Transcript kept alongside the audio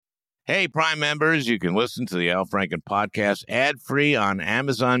Hey, Prime members, you can listen to the Al Franken podcast ad-free on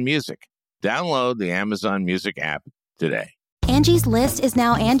Amazon Music. Download the Amazon Music app today. Angie's List is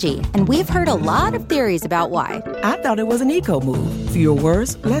now Angie, and we've heard a lot of theories about why. I thought it was an eco move. Fewer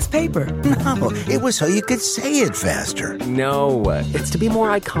words, less paper. No, it was so you could say it faster. No, it's to be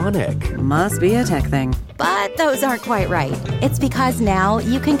more iconic. Must be a tech thing. But those aren't quite right. It's because now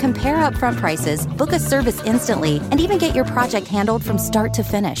you can compare upfront prices, book a service instantly, and even get your project handled from start to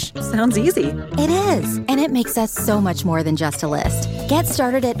finish. Sounds easy. It is, and it makes us so much more than just a list. Get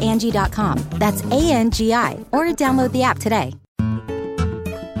started at Angie.com. That's ANGI, or download the app today.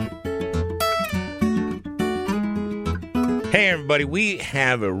 Hey, everybody, we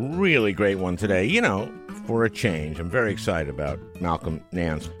have a really great one today. You know, for a change, I'm very excited about Malcolm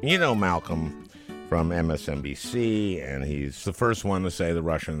Nance. You know Malcolm from MSNBC, and he's the first one to say the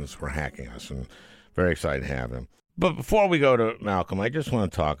Russians were hacking us, and very excited to have him. But before we go to Malcolm, I just want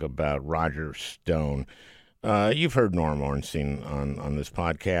to talk about Roger Stone. You've heard Norm Ornstein on this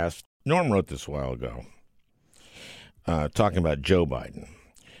podcast. Norm wrote this a while ago, talking about Joe Biden.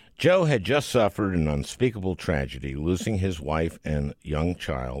 Joe had just suffered an unspeakable tragedy, losing his wife and young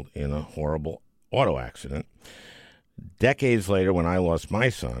child in a horrible auto accident. Decades later, when I lost my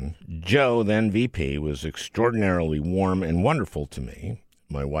son, Joe, then VP, was extraordinarily warm and wonderful to me,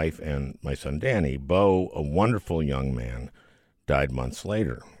 my wife, and my son Danny. Bo, a wonderful young man, died months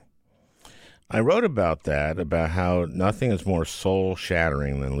later. I wrote about that, about how nothing is more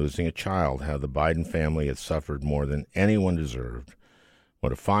soul-shattering than losing a child, how the Biden family had suffered more than anyone deserved.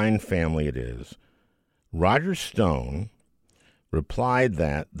 What a fine family it is. Roger Stone replied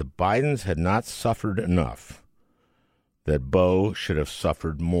that the Bidens had not suffered enough, that Bo should have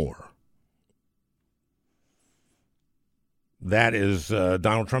suffered more. That is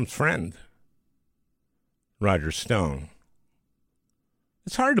Donald Trump's friend, Roger Stone.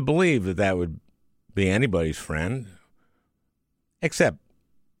 It's hard to believe that that would be anybody's friend, except,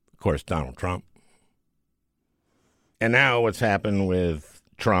 of course, Donald Trump. And now what's happened with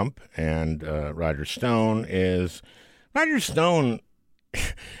Trump and Roger Stone is Roger Stone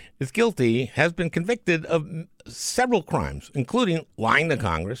is guilty, has been convicted of several crimes, including lying to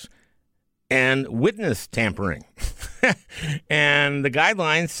Congress and witness tampering. And the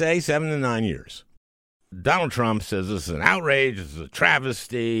guidelines say 7 to 9 years. Donald Trump says this is an outrage, this is a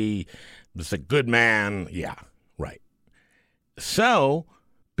travesty, this is a good man. Yeah, right. So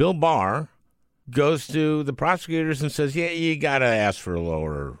Bill Barr goes to the prosecutors and says, yeah, you got to ask for a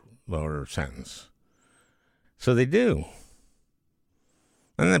lower sentence. So they do.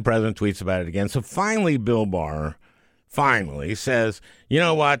 And then the president tweets about it again. So finally, Bill Barr says, you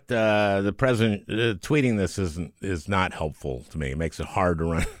know what, the president tweeting this is not helpful to me. It makes it hard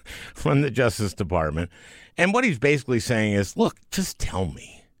to run the Justice Department. And what he's basically saying is, look, just tell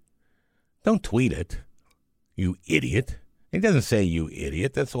me. Don't tweet it, you idiot. He doesn't say you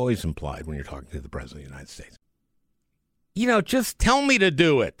idiot. That's always implied when you're talking to the president of the United States. You know, just tell me to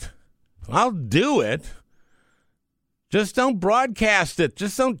do it. I'll do it. Just don't broadcast it.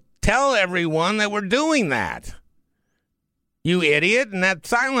 Just don't tell everyone that we're doing that. You idiot. And that's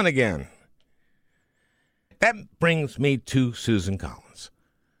silent again. That brings me to Susan Collins.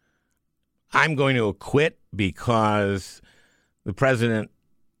 I'm going to acquit because the president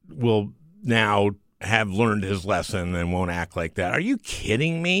will now have learned his lesson and won't act like that. Are you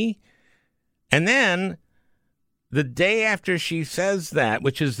kidding me? And then the day after she says that,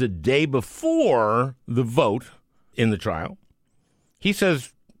 which is the day before the vote in the trial, he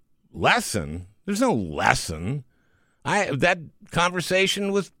says, lesson? There's no lesson. That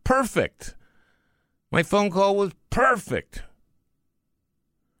conversation was perfect. My phone call was perfect.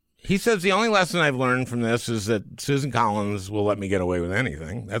 He says the only lesson I've learned from this is that Susan Collins will let me get away with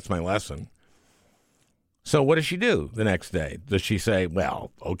anything. That's my lesson. So what does she do the next day? Does she say,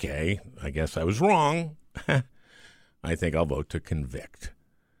 well, okay, I guess I was wrong. I think I'll vote to convict.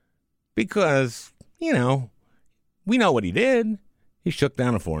 Because, you know, we know what he did. He shook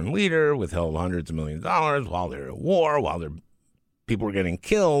down a foreign leader, withheld hundreds of millions of dollars while they're at war, while people were getting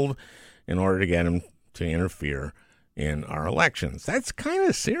killed in order to get him to interfere in our elections. That's kind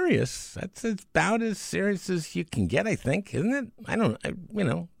of serious. That's about as serious as you can get, I think, isn't it?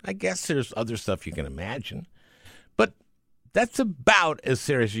 I guess there's other stuff you can imagine. But that's about as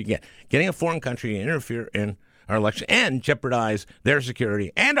serious as you get. Getting a foreign country to interfere in our election and jeopardize their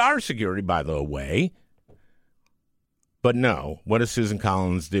security and our security, by the way. But no, what does Susan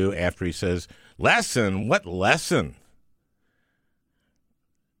Collins do after he says, lesson? What lesson?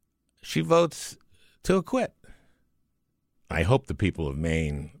 She votes to acquit. I hope the people of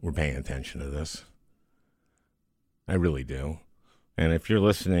Maine were paying attention to this. I really do. And if you're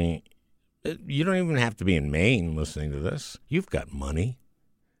listening You don't even have to be in Maine listening to this. You've got money.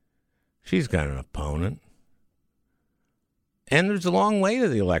 She's got an opponent. And there's a long way to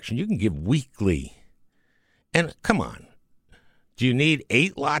the election. You can give weekly. And come on. Do you need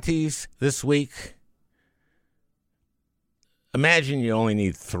 8 lattes this week? Imagine you only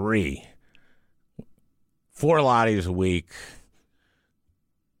need 3. 4 lattes a week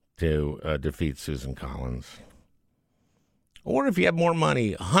to defeat Susan Collins. Or if you have more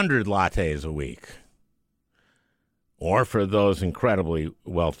money, 100 lattes a week. Or for those incredibly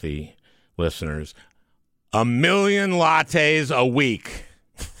wealthy listeners, 1 million lattes a week.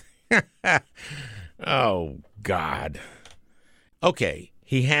 Oh, God. Okay,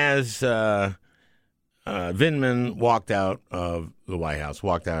 he has Vindman walked out of the White House,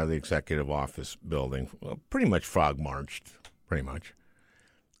 walked out of the executive office building, pretty much frog marched, pretty much.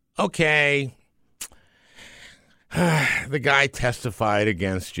 Okay. The guy testified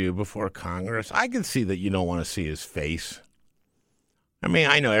against you before Congress. I can see that you don't want to see his face. I mean,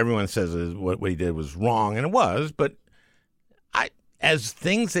 I know everyone says what he did was wrong, and it was, but as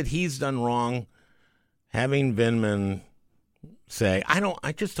things that he's done wrong, having Vindman say,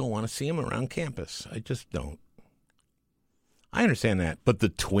 I just don't want to see him around campus. I just don't. I understand that. But the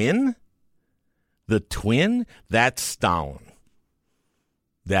twin, that's Stalin.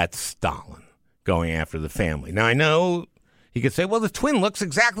 That's Stalin going after the family. Now, I know he could say, well, the twin looks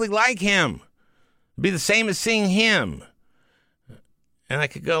exactly like him. It'd be the same as seeing him. And I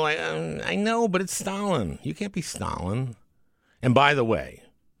could go like, I know, but it's Stalin. You can't be Stalin. And by the way,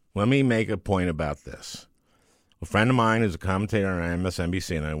 let me make a point about this. A friend of mine is a commentator on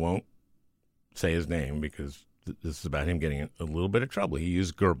MSNBC, and I won't say his name because this is about him getting in a little bit of trouble. He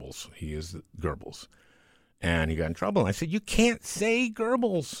used Goebbels. And he got in trouble. And I said, you can't say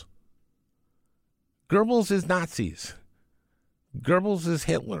Goebbels. Goebbels is Nazis. Goebbels is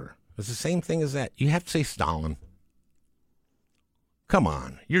Hitler. It's the same thing as that. You have to say Stalin. Come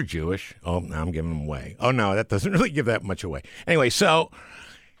on. You're Jewish. Oh, now I'm giving him away. Oh, no, that doesn't really give that much away. Anyway, so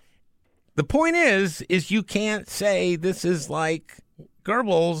the point is you can't say this is like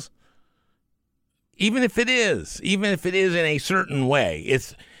Goebbels, even if it is in a certain way.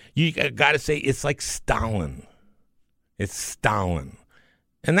 You got to say it's like Stalin. It's Stalin.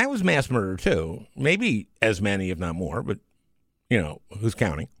 And that was mass murder, too. Maybe as many, if not more, but, who's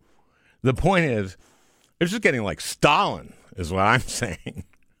counting? The point is, it's just getting like Stalin is what I'm saying.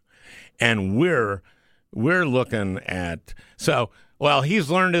 And we're looking at, he's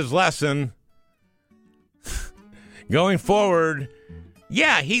learned his lesson. Going forward,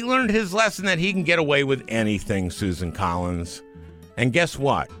 yeah, he learned his lesson that he can get away with anything, Susan Collins. And guess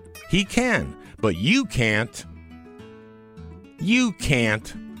what? He can, but you can't. You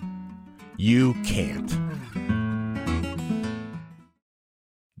can't. You can't.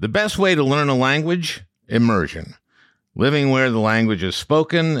 The best way to learn a language? Immersion. Living where the language is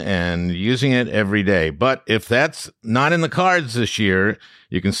spoken and using it every day. But if that's not in the cards this year,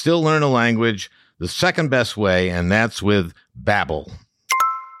 you can still learn a language the second best way, and that's with Babbel.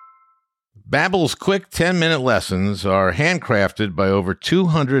 Babbel's quick 10-minute lessons are handcrafted by over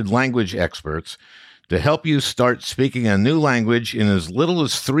 200 language experts to help you start speaking a new language in as little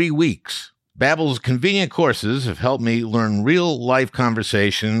as 3 weeks. Babbel's convenient courses have helped me learn real-life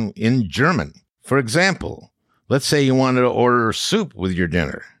conversation in German. For example, let's say you wanted to order soup with your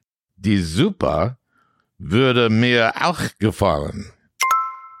dinner. Die Suppe würde mir auch gefallen.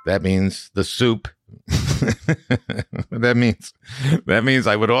 That means the soup. That means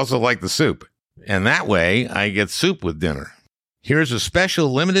I would also like the soup. And that way, I get soup with dinner. Here's a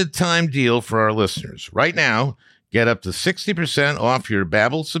special limited time deal for our listeners. Right now, get up to 60% off your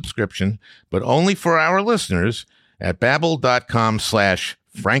Babbel subscription, but only for our listeners at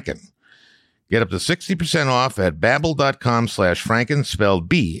Babbel.com/Franken. Get up to 60% off at Babbel.com/Franken, spelled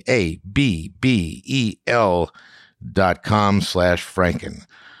BABBEL.com/Franken.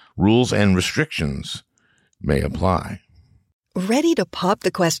 Rules and restrictions may apply. Ready to pop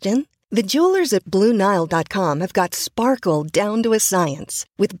the question? The jewelers at BlueNile.com have got sparkle down to a science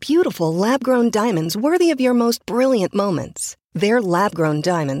with beautiful lab-grown diamonds worthy of your most brilliant moments. Their lab-grown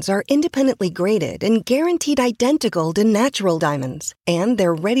diamonds are independently graded and guaranteed identical to natural diamonds, and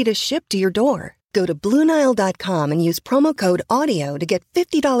they're ready to ship to your door. Go to BlueNile.com and use promo code AUDIO to get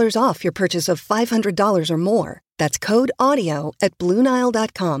 $50 off your purchase of $500 or more. That's code AUDIO at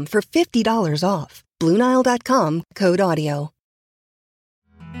BlueNile.com for $50 off. BlueNile.com, code AUDIO.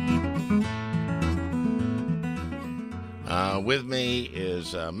 With me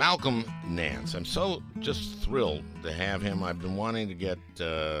is Malcolm Nance. I'm so just thrilled to have him. I've been wanting to get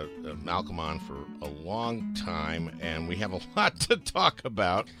Malcolm on for a long time, and we have a lot to talk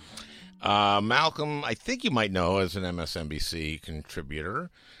about. Malcolm, I think you might know as an MSNBC contributor.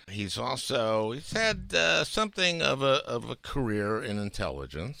 He's had something of a career in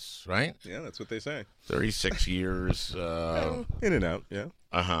intelligence, right? Yeah, that's what they say. 36 years. In and out, yeah.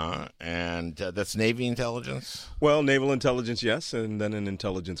 And that's Navy intelligence? Well, naval intelligence, yes, and then an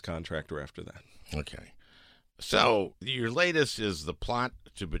intelligence contractor after that. Okay. So your latest is The Plot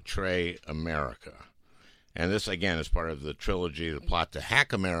to Betray America. And this, again, is part of the trilogy, The Plot to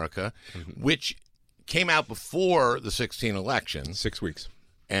Hack America, which came out before the 2016 election. 6 weeks.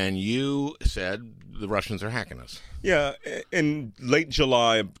 And you said the Russians are hacking us. Yeah, in late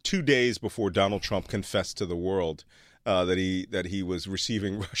July, 2 days before Donald Trump confessed to the world that he was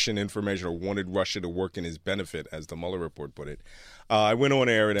receiving Russian information or wanted Russia to work in his benefit, as the Mueller report put it, I went on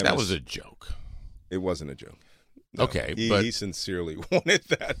air at MS. That was a joke. It wasn't a joke. No, okay, he sincerely wanted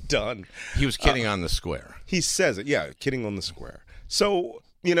that done. He was kidding on the square. He says it, yeah, kidding on the square. So,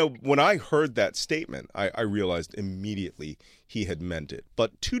 when I heard that statement, I realized immediately he had meant it.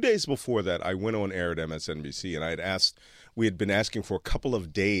 But 2 days before that, I went on air at MSNBC, and we had been asking for a couple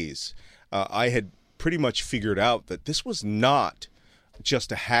of days. I had pretty much figured out that this was not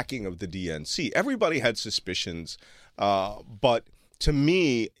just a hacking of the DNC. Everybody had suspicions, but to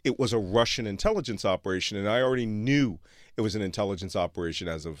me, it was a Russian intelligence operation, and I already knew it was an intelligence operation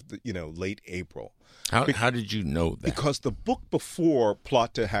as of late April. How did you know that? Because the book before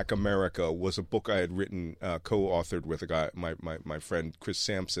Plot to Hack America was a book I had written, co-authored with a guy, my friend Chris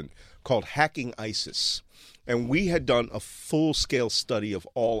Sampson, called Hacking ISIS. And we had done a full-scale study of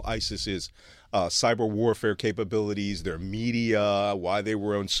all ISIS's cyber warfare capabilities, their media, why they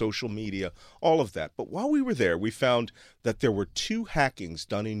were on social media, all of that. But while we were there, we found that there were 2 hackings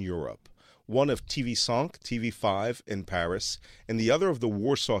done in Europe, one of TV5 in Paris, and the other of the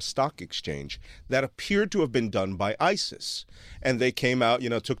Warsaw Stock Exchange, that appeared to have been done by ISIS. And they came out,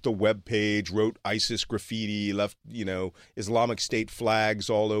 took the web page, wrote ISIS graffiti, left, Islamic State flags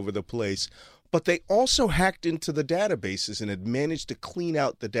all over the place. But they also hacked into the databases and had managed to clean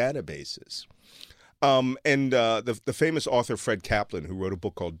out the databases. The famous author Fred Kaplan, who wrote a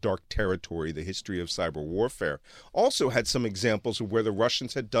book called Dark Territory, The History of Cyber Warfare, also had some examples of where the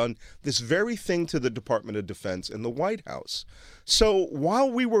Russians had done this very thing to the Department of Defense and the White House. So while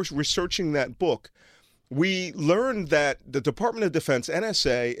we were researching that book, we learned that the Department of Defense,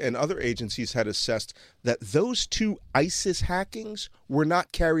 NSA, and other agencies had assessed that those 2 ISIS hackings were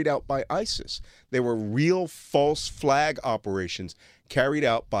not carried out by ISIS. They were real false flag operations carried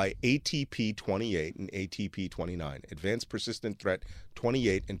out by ATP 28 and ATP 29, Advanced Persistent Threat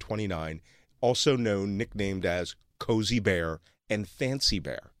 28 and 29, also nicknamed as Cozy Bear and Fancy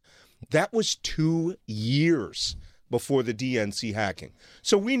Bear. That was 2 years before the DNC hacking.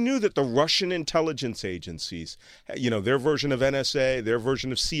 So we knew that the Russian intelligence agencies, their version of NSA, their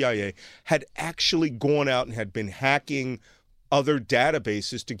version of CIA, had actually gone out and had been hacking other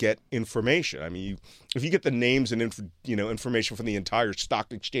databases to get information. I mean, if you get the names and information from the entire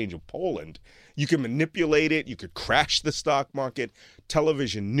stock exchange of Poland, you can manipulate it. You could crash the stock market.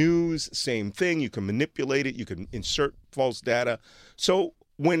 Television news, same thing. You can manipulate it. You can insert false data. So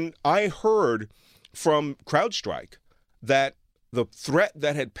when I heard from CrowdStrike that the threat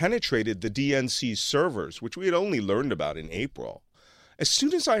that had penetrated the DNC servers, which we had only learned about in April, as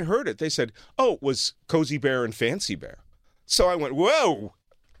soon as I heard it, they said, oh, it was Cozy Bear and Fancy Bear. So I went, whoa,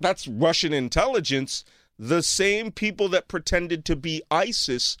 that's Russian intelligence, the same people that pretended to be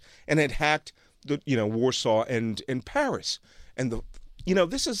ISIS and had hacked Warsaw and Paris. And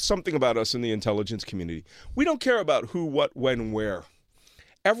this is something about us in the intelligence community. We don't care about who, what, when, where.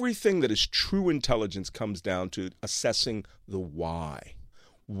 Everything that is true intelligence comes down to assessing the why.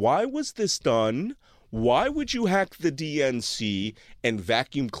 Why was this done? Why would you hack the DNC and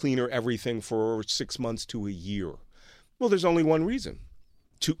vacuum cleaner everything for 6 months to a year? Well, there's only one reason: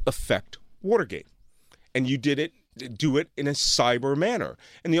 to affect Watergate. And you do it in a cyber manner.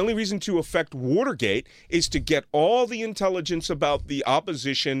 And the only reason to affect Watergate is to get all the intelligence about the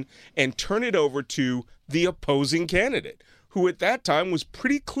opposition and turn it over to the opposing candidate, who at that time was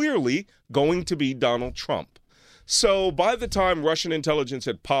pretty clearly going to be Donald Trump. So by the time Russian intelligence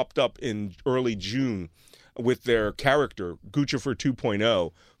had popped up in early June with their character, Guccifer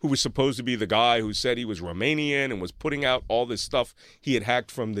 2.0, who was supposed to be the guy who said he was Romanian and was putting out all this stuff he had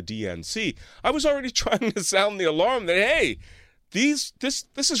hacked from the DNC, I was already trying to sound the alarm that, hey, this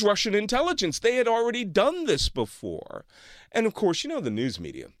is Russian intelligence. They had already done this before. And of course, the news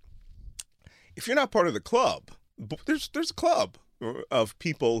media. If you're not part of the club, there's a club of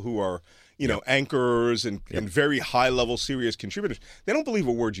people who are, anchors and very high-level serious contributors. They don't believe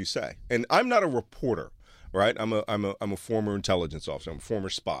a word you say. And I'm not a reporter. right? I'm a former intelligence officer. I'm a former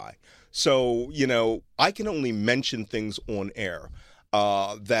spy. So, I can only mention things on air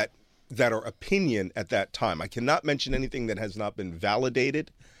that are opinion at that time. I cannot mention anything that has not been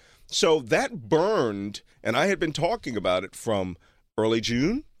validated. So that burned, and I had been talking about it from early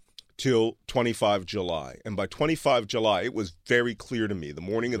June till 25 July. And by 25 July, it was very clear to me, the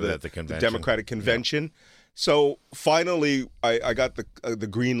morning of the Democratic convention. Yeah. So finally, I got the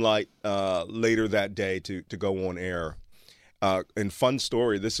green light later that day to go on air. And fun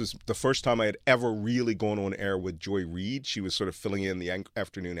story, this is the first time I had ever really gone on air with Joy Reid. She was sort of filling in the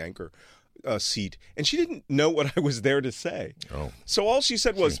afternoon anchor seat, and she didn't know what I was there to say. Oh. So all she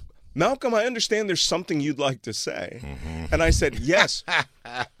said was, Malcolm, I understand there's something you'd like to say. Mm-hmm. And I said, yes.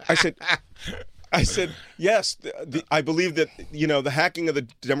 I said, yes, I believe that, the hacking of the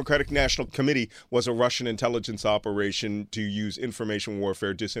Democratic National Committee was a Russian intelligence operation to use information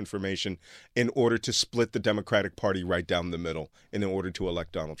warfare, disinformation, in order to split the Democratic Party right down the middle in order to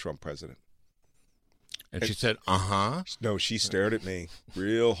elect Donald Trump president. And she said, uh-huh? No, she stared at me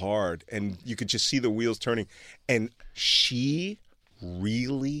real hard, and you could just see the wheels turning. And she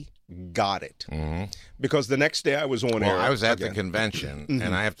really got it. Mm-hmm. Because the next day I was on air. Well, I was at the convention, mm-hmm.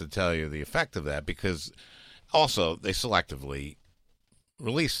 and I have to tell you the effect of that, because also they selectively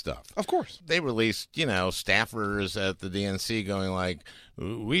release stuff. Of course. They released, staffers at the DNC going like,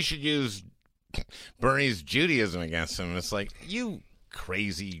 we should use Bernie's Judaism against him. It's like, you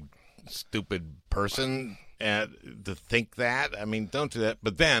crazy, stupid person to think that. I mean, don't do that.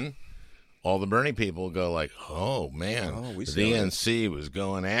 But then all the Bernie people go like, oh, man, the DNC was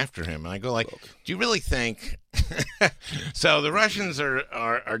going after him. And I go like, do you really think? So the Russians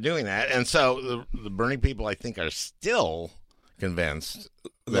are doing that. And so the Bernie people, I think, are still convinced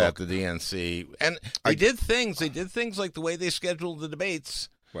that the DNC, and they did things like the way they scheduled the debates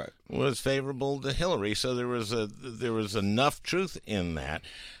was favorable to Hillary. So there was enough truth in that.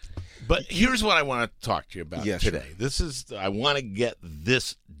 But here's what I want to talk to you about today. Sure. I want to get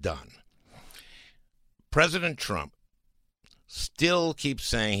this done. President Trump still keeps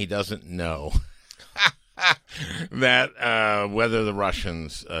saying he doesn't know that whether the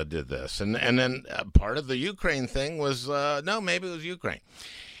Russians did this. And then part of the Ukraine thing was, no, maybe it was Ukraine.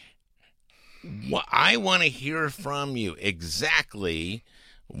 Well, I want to hear from you exactly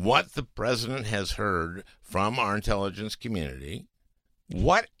what the president has heard from our intelligence community.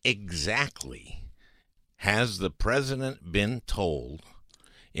 What exactly has the president been told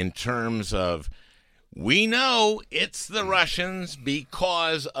in terms of, we know it's the Russians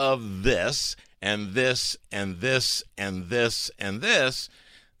because of this and this and this and this and this,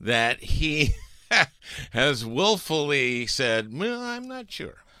 that he has willfully said, well, I'm not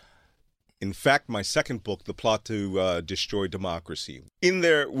sure. In fact, my second book, The Plot to Destroy Democracy, in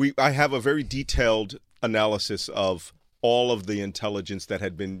there I have a very detailed analysis of all of the intelligence that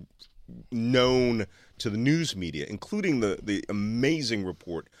had been known to the news media, including the amazing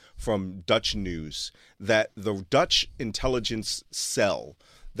report from Dutch News that the Dutch intelligence cell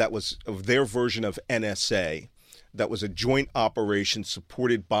that was of their version of NSA, that was a joint operation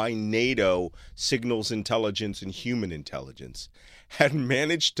supported by NATO, signals intelligence and human intelligence, had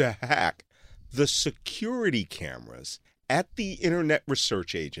managed to hack the security cameras at the Internet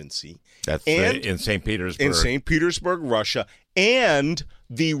Research Agency. That's in St. Petersburg. In St. Petersburg, Russia, and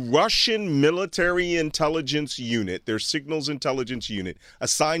the Russian military intelligence unit, their signals intelligence unit,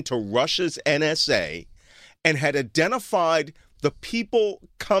 assigned to Russia's NSA, and had identified the people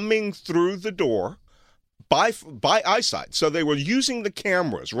coming through the door by eyesight. So they were using the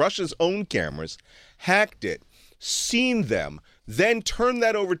cameras, Russia's own cameras, hacked it, seen them, then turned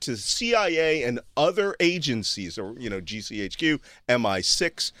that over to CIA and other agencies, or, GCHQ,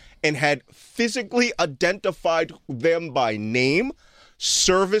 MI6, and had physically identified them by name,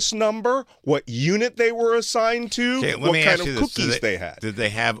 service number, what unit they were assigned to, what kind of cookies they had. Did they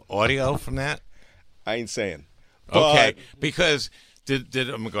have audio from that? I ain't saying. Okay, because did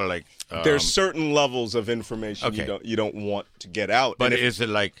I'm going like there's certain levels of information you don't want to get out. But is it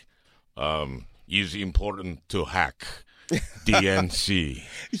like is important to hack DNC?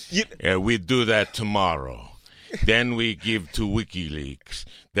 We do that tomorrow. Then we give to WikiLeaks.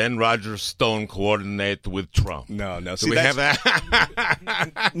 Then Roger Stone coordinate with Trump. No. Do we have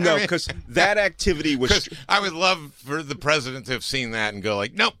that? No, because that activity was. I would love for the president to have seen that and go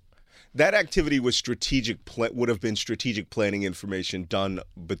like, nope. That activity was would have been strategic planning information done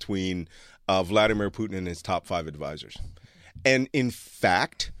between Vladimir Putin and his top 5 advisors. And in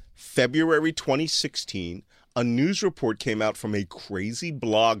fact, February 2016, a news report came out from a crazy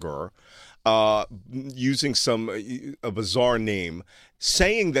blogger using a bizarre name,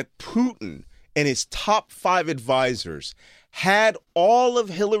 saying that Putin and his top 5 advisors had all of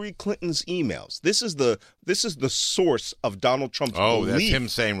Hillary Clinton's emails. This is the source of Donald Trump's belief. That's him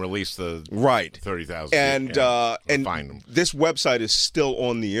saying release the 30,000. And find them. This website is still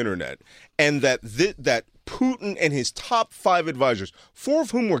on the internet. And that Putin and his top 5 advisors, 4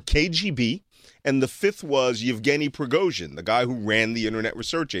 of whom were KGB, and the 5th was Yevgeny Prigozhin, the guy who ran the Internet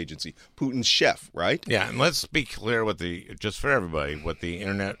Research Agency, Putin's chef, right? Yeah, and let's be clear just for everybody, what the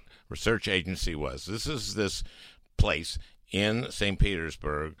Internet Research Agency was. This is this place in St.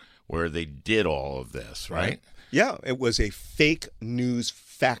 Petersburg where they did all of this, right? Yeah, it was a fake news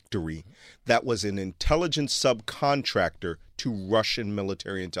factory that was an intelligence subcontractor to Russian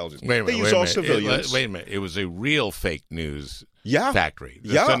military intelligence. Wait a minute, they use all civilians. Wait a minute. It was a real fake news factory.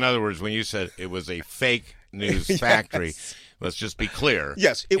 Yeah. In other words, when you said it was a fake news factory, let's just be clear.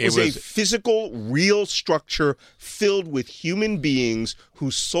 Yes, it was a physical, real structure filled with human beings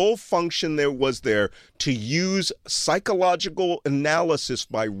whose sole function was to use psychological analysis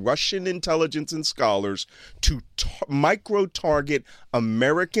by Russian intelligence and scholars to micro-target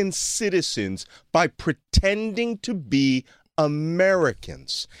American citizens by pretending to be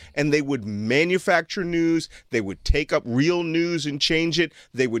Americans. And they would manufacture news. They would take up real news and change it.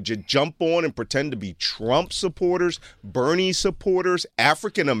 They would just jump on and pretend to be Trump supporters, Bernie supporters,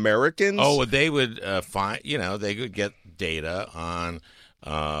 African Americans. Oh, they would they could get data on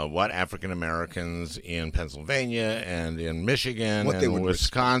what African Americans in Pennsylvania and in Michigan and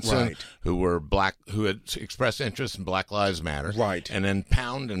Wisconsin who were black, who had expressed interest in Black Lives Matter, and then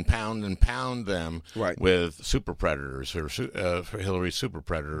pound them with super predators or for Hillary's super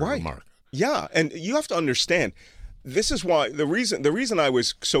predator remark. Yeah, and you have to understand. This is why the reason I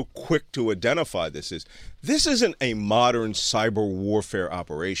was so quick to identify this isn't a modern cyber warfare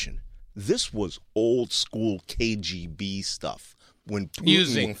operation. This was old school KGB stuff. When Putin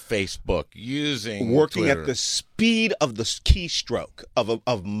using Facebook, working Twitter. At the speed of the keystroke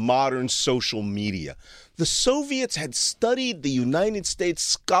of modern social media. The Soviets had studied the United States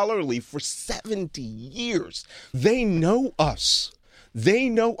scholarly for 70 years. They know us. They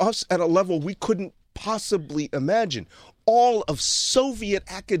know us at a level we couldn't possibly imagine. All of Soviet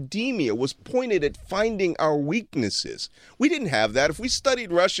academia was pointed at finding our weaknesses. We didn't have that. If we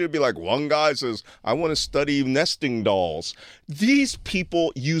studied Russia, it'd be like one guy says, I want to study nesting dolls. These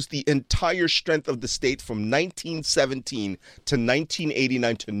people used the entire strength of the state from 1917 to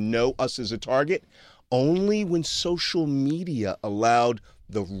 1989 to know us as a target. Only when social media allowed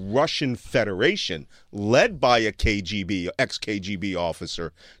the Russian Federation, led by a ex-KGB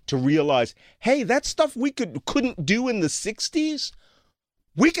officer, to realize, hey, that stuff we couldn't do in the 60s,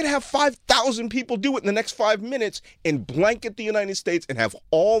 we could have 5,000 people do it in the next 5 minutes and blanket the United States and have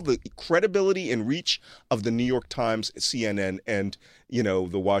all the credibility and reach of the New York Times, CNN, and,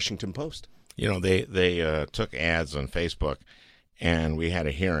 the Washington Post. They took ads on Facebook. And we had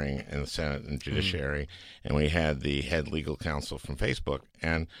a hearing in the Senate and Judiciary, and we had the head legal counsel from Facebook.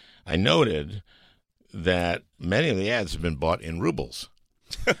 And I noted that many of the ads have been bought in rubles.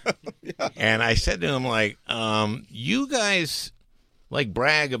 Yeah. And I said to him, you guys,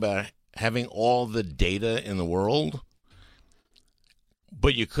 brag about having all the data in the world,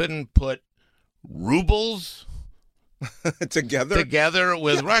 but you couldn't put rubles together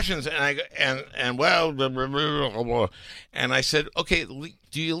with Russians, and I said, okay,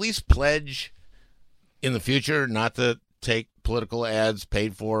 do you at least pledge in the future not to take political ads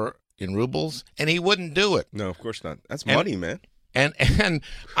paid for in rubles? And he wouldn't do it. No, of course not. That's money, man. And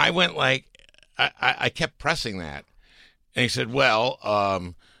I went I kept pressing that, and he said,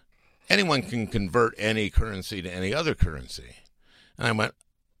 well, anyone can convert any currency to any other currency, and I went,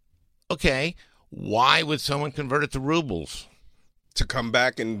 okay. Why would someone convert it to rubles? To come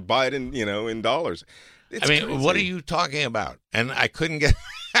back and buy it in dollars. It's crazy. What are you talking about? And I couldn't get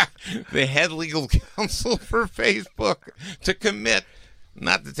the head legal counsel for Facebook to commit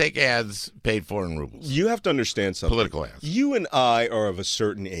not to take ads paid for in rubles. You have to understand something. Political ads. You and I are of a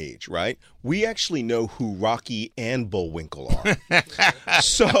certain age, right? We actually know who Rocky and Bullwinkle are.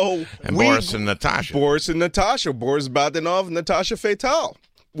 Boris and Natasha. Boris Badenov, Natasha Fatal.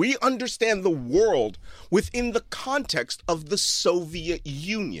 We understand the world within the context of the Soviet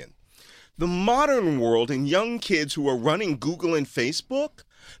Union. The modern world and young kids who are running Google and Facebook,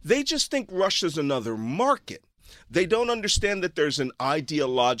 they just think Russia's another market. They don't understand that there's an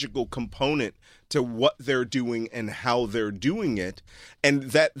ideological component to what they're doing and how they're doing it,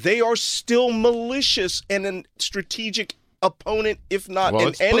 and that they are still malicious and a strategic opponent, if not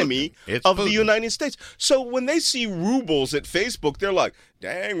an enemy of the United States. So when they see rubles at Facebook, they're like,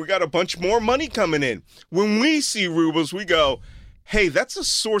 dang, we got a bunch more money coming in. When we see rubles, we go, hey, that's a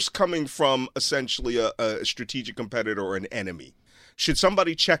source coming from essentially a strategic competitor or an enemy. Should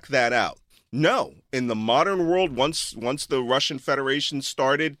somebody check that out? No. In the modern world, once the Russian Federation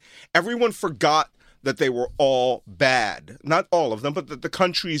started, everyone forgot that they were all bad. Not all of them, but that the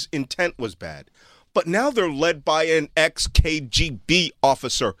country's intent was bad. But now they're led by an ex-KGB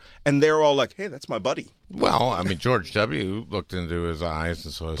officer, and they're all like, hey, that's my buddy. Well, I mean, George W. looked into his eyes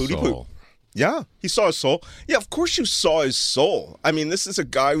and saw his soul. Yeah, he saw his soul. Yeah, of course you saw his soul. I mean, this is a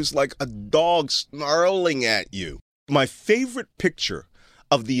guy who's like a dog snarling at you. My favorite picture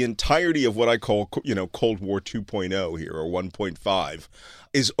of the entirety of what I call, Cold War 2.0 here, or 1.5,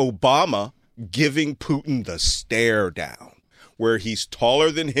 is Obama giving Putin the stare down, where he's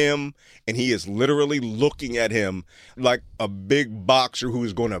taller than him, and he is literally looking at him like a big boxer who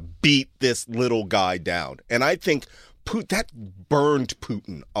is going to beat this little guy down. And I think that burned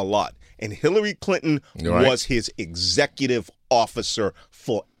Putin a lot. And Hillary Clinton was his executive officer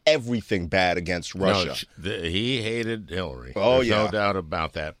for everything bad against Russia. No, he hated Hillary. Oh, There's no doubt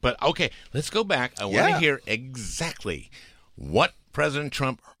about that. But, okay, let's go back. I want to hear exactly what President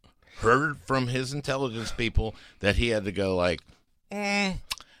Trump heard from his intelligence people that he had to go like,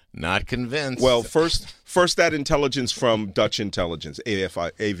 not convinced. Well, first that intelligence from Dutch intelligence,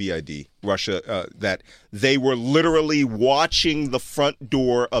 AVID, Russia, that they were literally watching the front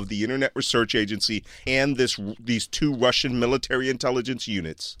door of the Internet Research Agency and these two Russian military intelligence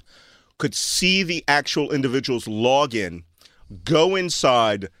units, could see the actual individuals log in, go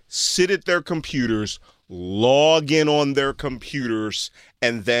inside, sit at their computers, log in on their computers,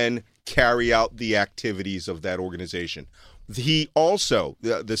 and then carry out the activities of that organization. He also,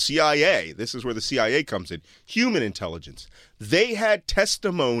 the CIA, this is where the CIA comes in, human intelligence. They had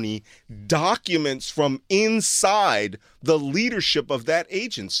testimony, documents from inside the leadership of that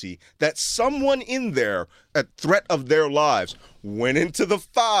agency that someone in there, at threat of their lives, went into the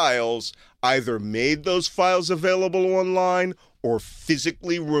files, either made those files available online or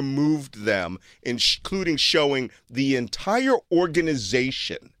physically removed them, including showing the entire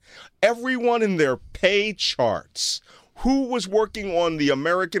organization, everyone in their pay charts, who was working on the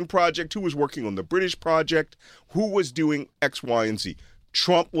American project, who was working on the British project, who was doing X, Y, and Z.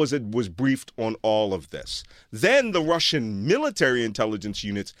 Trump was briefed on all of this. Then the Russian military intelligence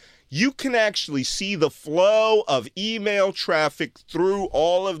units, you can actually see the flow of email traffic through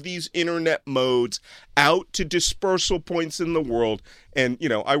all of these internet modes out to dispersal points in the world. And,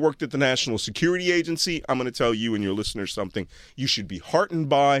 I worked at the National Security Agency. I'm going to tell you and your listeners something you should be heartened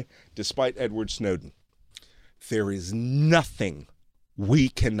by, despite Edward Snowden. There is nothing we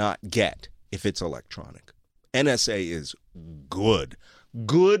cannot get if it's electronic. NSA is good.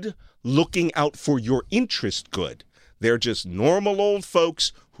 Good, looking out for your interest good. They're just normal old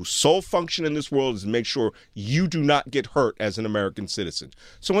folks whose sole function in this world is to make sure you do not get hurt as an American citizen.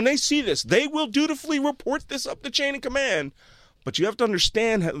 So when they see this, they will dutifully report this up the chain of command. But you have to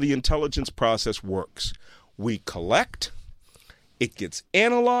understand how the intelligence process works. We collect. It gets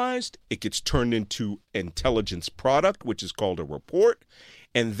analyzed, it gets turned into intelligence product, which is called a report,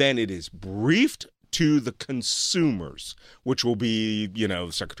 and then it is briefed to the consumers, which will be,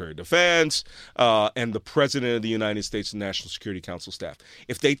 the Secretary of Defense and the President of the United States National Security Council staff.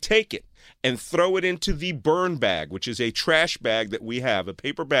 If they take it and throw it into the burn bag, which is a trash bag that we have, a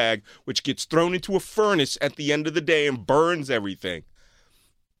paper bag, which gets thrown into a furnace at the end of the day and burns everything,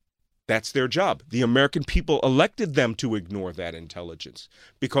 that's their job. The American people elected them to ignore that intelligence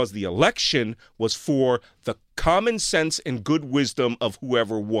because the election was for the common sense and good wisdom of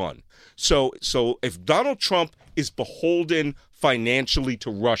whoever won. So if Donald Trump is beholden financially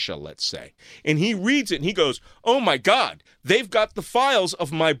to Russia, let's say, and he reads it and he goes, oh my God, they've got the files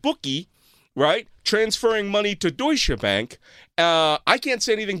of my bookie, right, transferring money to Deutsche Bank. I can't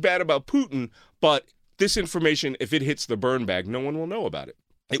say anything bad about Putin, but this information, if it hits the burn bag, no one will know about it.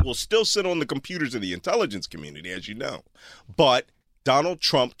 It will still sit on the computers of the intelligence community, as you know. But Donald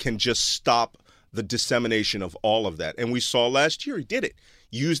Trump can just stop the dissemination of all of that. And we saw last year he did it.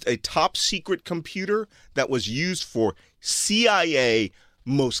 Used a top secret computer that was used for CIA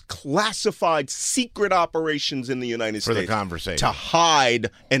most classified secret operations in the United States. For the conversation. To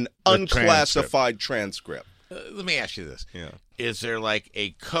hide an unclassified transcript. Let me ask you this. Yeah. Is there like a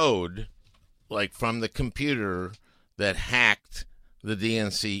code from the computer that hacked the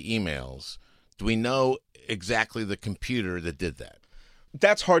DNC emails? Do we know exactly the computer that did that?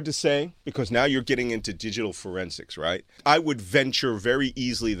 That's hard to say because now you're getting into digital forensics, right? I would venture very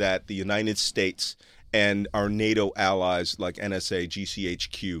easily that the United States and our NATO allies like NSA,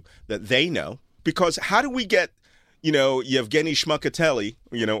 GCHQ, that they know. Because how do we get, Yevgeny Shmukatelli,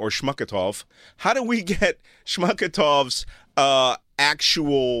 or Shmukatov, how do we get Shmukatov's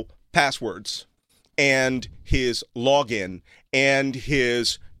actual passwords and his login and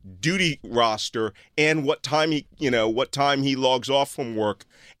his duty roster and what time he logs off from work,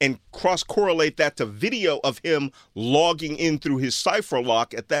 and cross-correlate that to video of him logging in through his cipher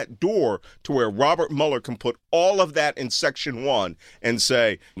lock at that door, to where Robert Mueller can put all of that in Section 1 and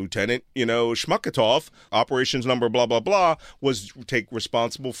say, Lieutenant, Shmukatov, operations number blah, blah, blah, was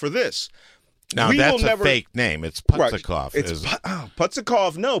responsible for this. Now, that's a fake name. It's Putzikov. Right.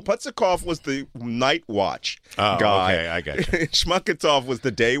 Putzikov. No, Putzikov was the night watch guy. Okay, I got you. Shmukatov was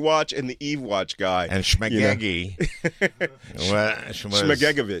the day watch and the eve watch guy. And Shmegegi.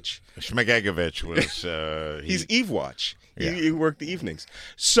 Shmegegovich was... he's eve watch. Yeah. He worked the evenings.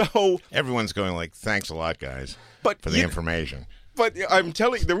 So... Everyone's going like, thanks a lot, guys, for the information. But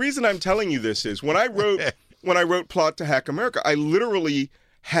the reason I'm telling you this is, when I wrote Plot to Hack America, I literally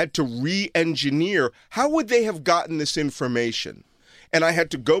had to re-engineer how would they have gotten this information. And I had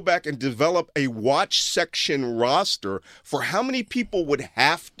to go back and develop a watch section roster for how many people would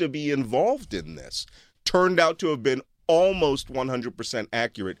have to be involved in this. Turned out to have been almost 100%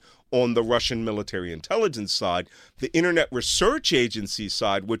 accurate on the Russian military intelligence side. The Internet Research Agency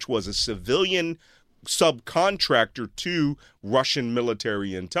side, which was a civilian subcontractor to Russian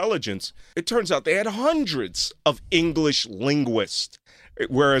military intelligence, it turns out they had hundreds of English linguists.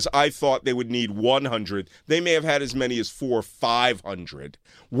 Whereas I thought they would need 100. They may have had as many as 400 or 500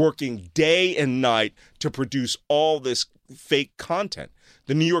 working day and night to produce all this fake content.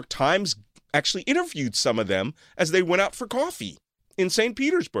 The New York Times actually interviewed some of them as they went out for coffee in St.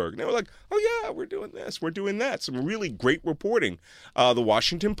 Petersburg. And they were like, oh, yeah, we're doing this, we're doing that. Some really great reporting. The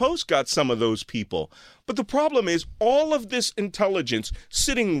Washington Post got some of those people. But the problem is all of this intelligence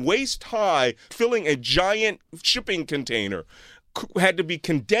sitting waist high, filling a giant shipping container, had to be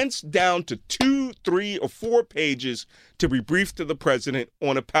condensed down to 2, 3, or 4 pages to be briefed to the president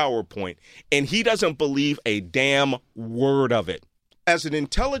on a PowerPoint. And he doesn't believe a damn word of it. As an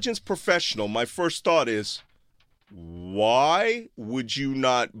intelligence professional, my first thought is, why would you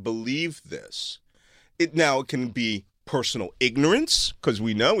not believe this? It can be personal ignorance, because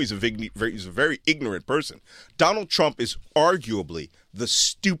we know he's a very ignorant person. Donald Trump is arguably the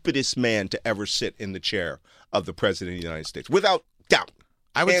stupidest man to ever sit in the chair of the president of the United States, without doubt.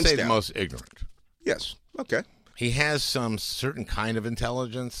 I would say the most ignorant. Yes. Okay. He has some certain kind of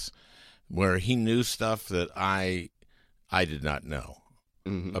intelligence where he knew stuff that I did not know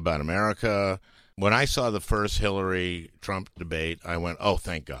about America. When I saw the first Hillary-Trump debate, I went, oh,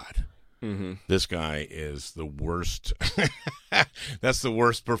 thank God. This guy is the worst. That's the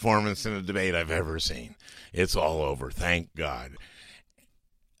worst performance in a debate I've ever seen. It's all over. Thank God.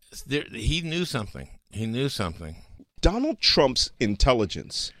 He knew something. Donald Trump's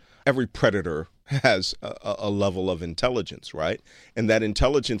intelligence, every predator has a level of intelligence, right? And that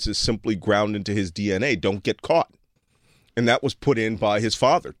intelligence is simply ground into his DNA. Don't get caught. And that was put in by his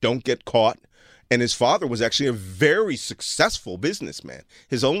father. Don't get caught. And his father was actually a very successful businessman.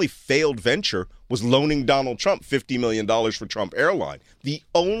 His only failed venture was loaning Donald Trump $50 million for Trump Airline. The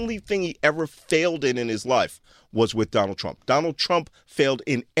only thing he ever failed in his life was with Donald Trump. Donald Trump failed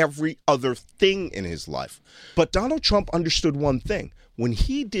in every other thing in his life. But Donald Trump understood one thing. When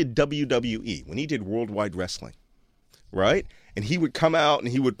he did WWE, when he did Worldwide Wrestling, right? And he would come out and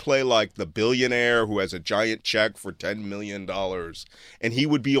he would play like the billionaire who has a giant check for $10 million. And he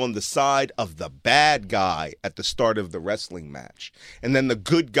would be on the side of the bad guy at the start of the wrestling match. And then the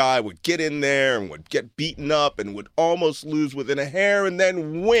good guy would get in there and would get beaten up and would almost lose within a hair and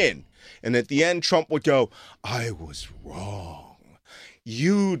then win. And at the end, Trump would go, I was wrong.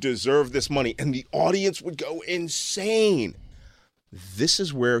 You deserve this money. And the audience would go insane. This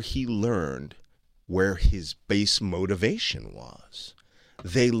is where he learned where his base motivation was.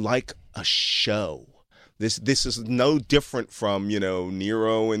 They like a show. This is no different from,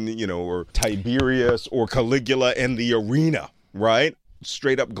 Nero and, or Tiberius or Caligula and the arena, right?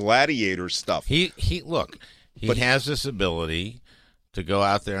 Straight up gladiator stuff. He has this ability to go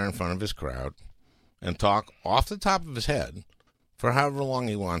out there in front of his crowd and talk off the top of his head for however long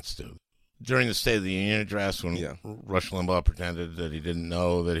he wants to. During the State of the Union address, when Rush Limbaugh pretended that he didn't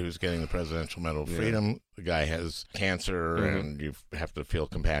know that he was getting the Presidential Medal of Freedom, the guy has cancer, and you have to feel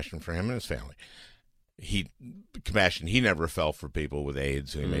compassion for him and his family. He never felt for people with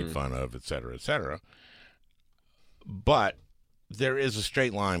AIDS who he made fun of, et cetera, et cetera. But there is a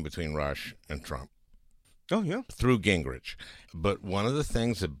straight line between Rush and Trump. Oh, yeah. Through Gingrich. But one of the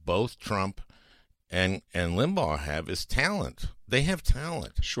things that both Trump and Limbaugh have is talent. They have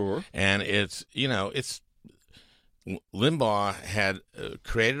talent. Sure. And it's Limbaugh had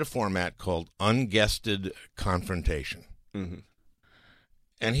created a format called unguested confrontation. Mm-hmm.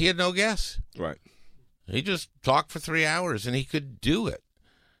 And he had no guests. Right. He just talked for 3 hours, and he could do it.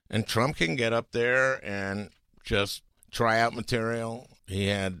 And Trump can get up there and just try out material. He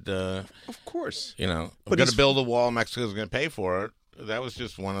had, of course, we're but going to build a wall. Mexico's going to pay for it. That was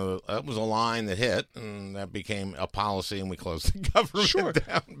just that was a line that hit, and that became a policy, and we closed the government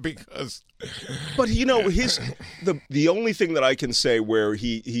down because. But the only thing that I can say where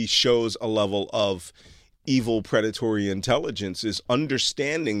he shows a level of evil predatory intelligence is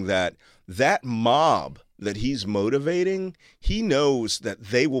understanding that mob that he's motivating, he knows that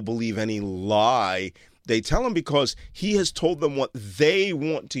they will believe any lie they tell him because he has told them what they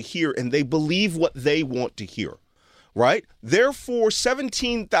want to hear, and they believe what they want to hear, right? Therefore,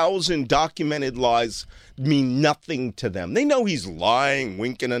 17,000 documented lies mean nothing to them. They know he's lying,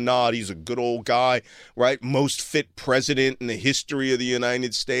 winking a nod. He's a good old guy, right? Most fit president in the history of the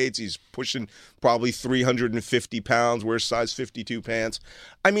United States. He's pushing probably 350 pounds, wears size 52 pants.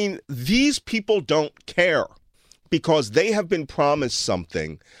 I mean, these people don't care because they have been promised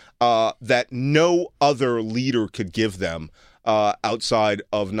something that no other leader could give them outside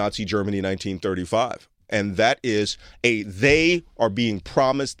of Nazi Germany in 1935. And that is they are being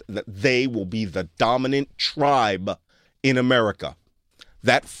promised that they will be the dominant tribe in America.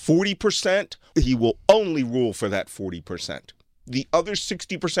 That 40%, he will only rule for that 40%. The other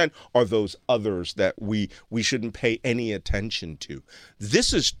 60% are those others that we shouldn't pay any attention to.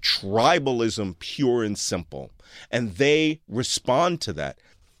 This is tribalism, pure and simple. And they respond to that.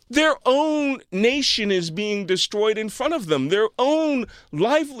 Their own nation is being destroyed in front of them, their own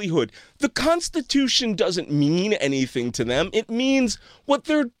livelihood. The Constitution doesn't mean anything to them. It means what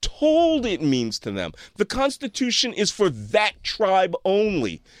they're told it means to them. The Constitution is for that tribe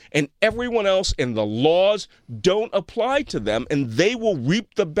only, and everyone else and the laws don't apply to them, and they will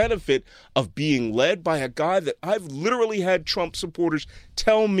reap the benefit of being led by a guy that I've literally had Trump supporters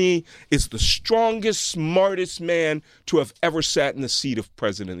tell me is the strongest, smartest man to have ever sat in the seat of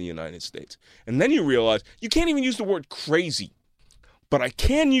president of the United States. And then you realize you can't even use the word crazy, but I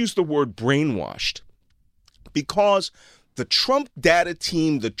can use the word brainwashed because the Trump data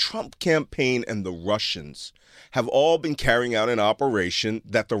team, the Trump campaign, and the Russians have all been carrying out an operation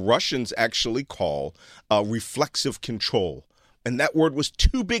that the Russians actually call reflexive control. And that word was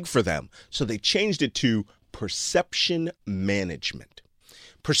too big for them, so they changed it to perception management.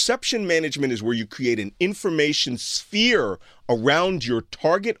 Perception management is where you create an information sphere around your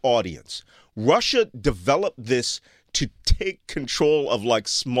target audience. Russia developed this to take control of like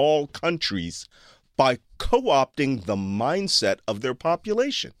small countries by co-opting the mindset of their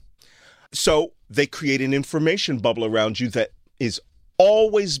population. So they create an information bubble around you that is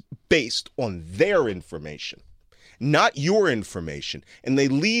always based on their information, not your information. And they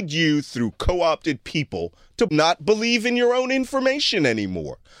lead you through co-opted people to not believe in your own information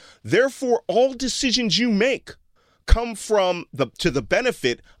anymore. Therefore, all decisions you make come from to the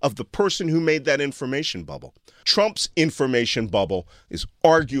benefit of the person who made that information bubble. Trump's information bubble is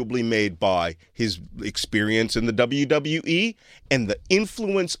arguably made by his experience in the WWE and the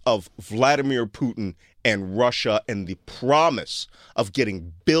influence of Vladimir Putin and Russia and the promise of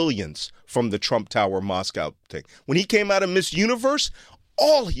getting billions from the Trump Tower Moscow thing. When he came out of Miss Universe,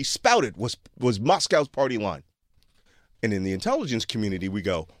 all he spouted was Moscow's party line. And in the intelligence community, we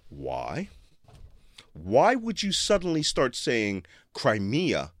go, why? Why would you suddenly start saying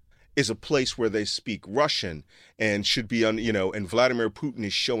Crimea is a place where they speak Russian and should be on, and Vladimir Putin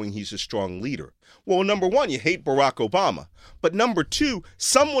is showing he's a strong leader? Well, number one, you hate Barack Obama. But number two,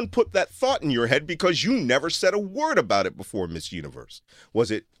 someone put that thought in your head because you never said a word about it before Miss Universe.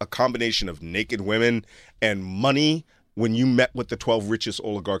 Was it a combination of naked women and money when you met with the 12 richest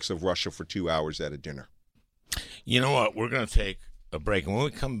oligarchs of Russia for 2 hours at a dinner? You know what? We're going to take a break. And when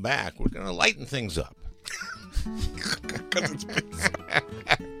we come back, we're going to lighten things up. Because it's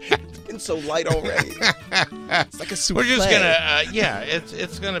been so light already. It's like a souffle. We're just going to,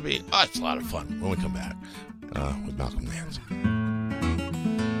 it's going to be, it's a lot of fun when we come back with Malcolm Nance.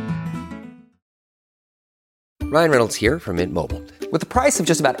 Ryan Reynolds here from Mint Mobile. With the price of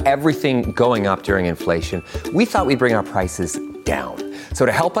just about everything going up during inflation, we thought we'd bring our prices down. So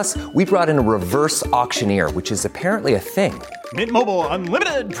to help us, we brought in a reverse auctioneer, which is apparently a thing. Mint Mobile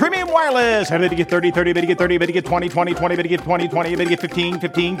Unlimited Premium Wireless. How to get 30, 30, bit to get 30, bit to get 20, 20, 20, bit to get 20, 20, bit to get 15,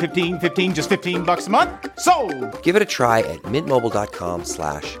 15, 15, 15, just $15 a month? Sold! Give it a try at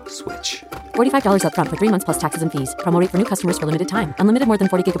mintmobile.com/switch. $45 up front for 3 months plus taxes and fees. Promo rate for new customers for limited time. Unlimited more than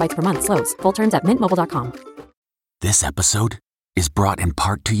 40 gigabytes per month. Slows full terms at mintmobile.com. This episode is brought in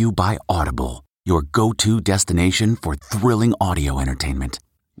part to you by Audible. your go-to destination for thrilling audio entertainment.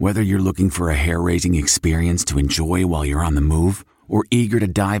 Whether you're looking for a hair-raising experience to enjoy while you're on the move or eager to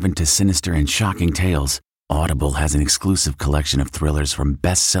dive into sinister and shocking tales, Audible has an exclusive collection of thrillers from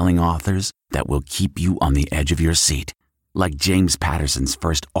best-selling authors that will keep you on the edge of your seat. Like James Patterson's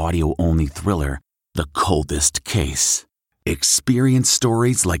first audio-only thriller, The Coldest Case. Experience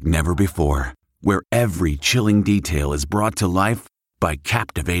stories like never before, where every chilling detail is brought to life by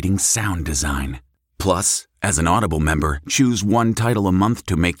captivating sound design. Plus, as an Audible member, choose one title a month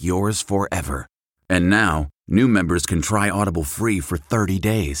to make yours forever. And now, new members can try Audible free for 30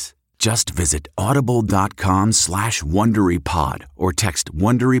 days. Just visit audible.com/WonderyPod or text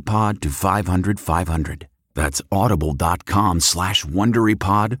WonderyPod to 500-500. That's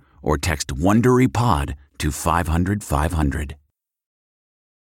audible.com/WonderyPod or text WonderyPod to 500-500.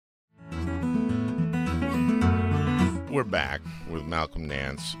 We're back with Malcolm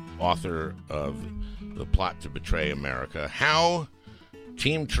Nance, author of The Plot to Betray America, How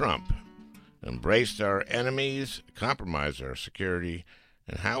Team Trump Embraced Our Enemies, Compromised Our Security,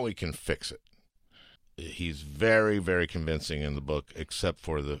 and How We Can Fix It. He's very, very convincing in the book, except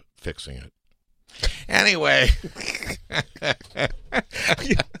for the fixing it. Anyway. I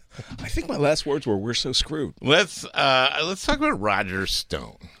think my last words were, we're so screwed. Let's talk about Roger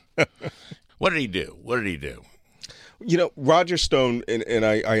Stone. What did he do? You know, Roger Stone, and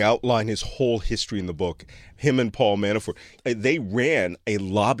I outline his whole history in the book, him and Paul Manafort, they ran a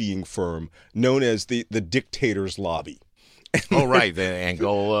lobbying firm known as the Dictator's Lobby. Oh, right, the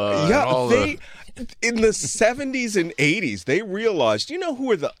Angola. Yeah, in the 70s and 80s, they realized, you know who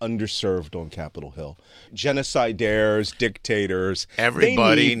are the underserved on Capitol Hill? Genocidaires, dictators.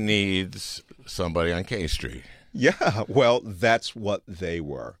 Everybody needs somebody on K Street. Yeah, well, that's what they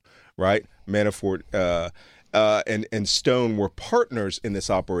were, right? Manafort and Stone were partners in this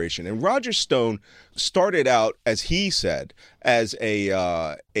operation. And Roger Stone started out, as he said, as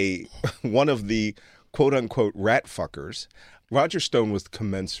a one of the quote-unquote rat fuckers. Roger Stone was the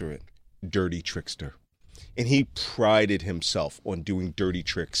commensurate dirty trickster. And he prided himself on doing dirty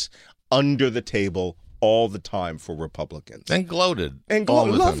tricks under the table all the time for Republicans. And gloated. And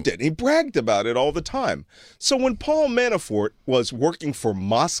loved it. He bragged about it all the time. So when Paul Manafort was working for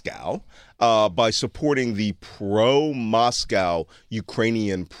Moscow by supporting the pro-Moscow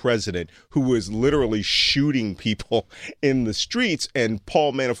Ukrainian president who was literally shooting people in the streets, and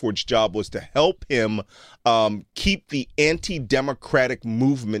Paul Manafort's job was to help him keep the anti-democratic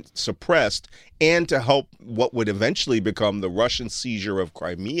movement suppressed and to help what would eventually become the Russian seizure of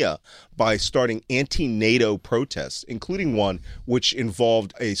Crimea by starting anti-NATO protests, including one which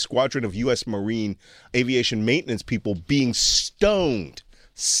involved a squadron of U.S. Marine aviation maintenance people being stoned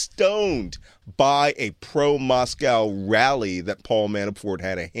by a pro-Moscow rally that Paul Manafort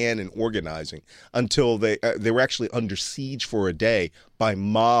had a hand in organizing until they were actually under siege for a day by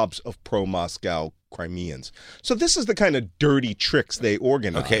mobs of pro-Moscow Crimeans. So this is the kind of dirty tricks they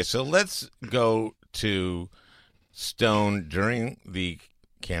organize. Okay, so let's go to Stone during the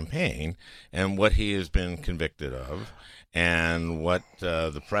campaign and what he has been convicted of and what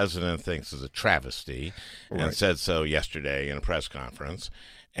the president thinks is a travesty and said so yesterday in a press conference.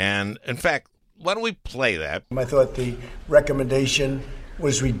 And, in fact, why don't we play that? I thought the recommendation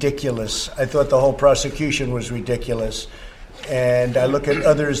was ridiculous. I thought the whole prosecution was ridiculous. And I look at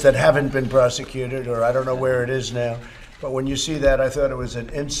others that haven't been prosecuted, or I don't know where it is now. But when you see that, I thought it was an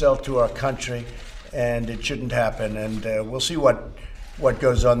insult to our country, and it shouldn't happen. And we'll see what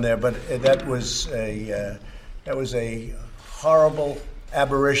goes on there. But that was a horrible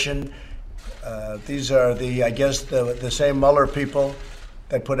aberration. These are the same Mueller people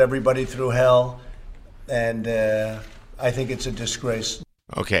that put everybody through hell, and I think it's a disgrace.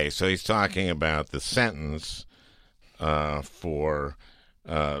 Okay, so he's talking about the sentence for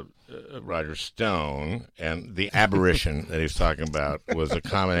Roger Stone, and the aberration that he's talking about was a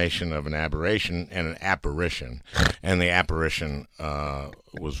combination of an aberration and an apparition, and the apparition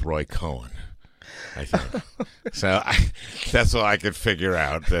was Roy Cohn, I think. So that's all I could figure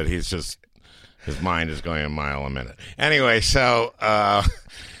out, that his mind is going a mile a minute. Anyway, so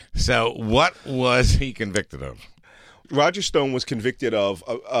what was he convicted of? Roger Stone was convicted of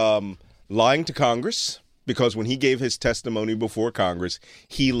lying to Congress, because when he gave his testimony before Congress,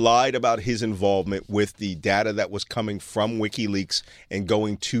 he lied about his involvement with the data that was coming from WikiLeaks and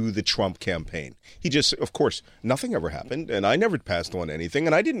going to the Trump campaign. He just, of course, nothing ever happened, and I never passed on anything,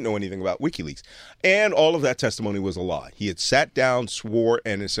 and I didn't know anything about WikiLeaks. And all of that testimony was a lie. He had sat down, swore,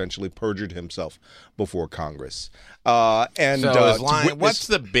 and essentially perjured himself before Congress. What's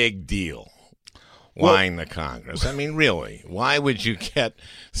the big deal? Lying to Congress. I mean, really, why would you get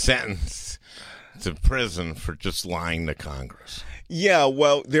sentenced to prison for just lying to Congress. Yeah,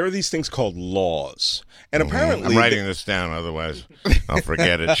 well, there are these things called laws. And apparently... I'm writing this down, otherwise I'll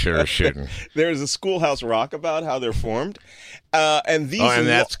forget it, sure as shooting. There's a Schoolhouse Rock about how they're formed. And these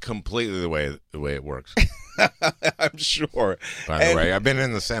that's completely the way it works. I'm sure. By the way, I've been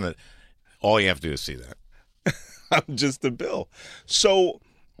in the Senate. All you have to do is see that. I'm just a bill. So...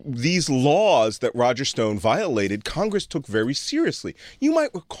 these laws that Roger Stone violated, Congress took very seriously. You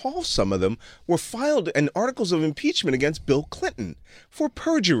might recall some of them were filed in articles of impeachment against Bill Clinton for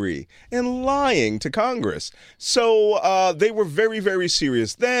perjury and lying to Congress. So they were very, very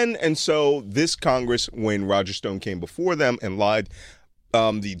serious then. And so this Congress, when Roger Stone came before them and lied,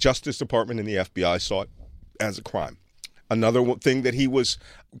 the Justice Department and the FBI saw it as a crime. Another thing that he was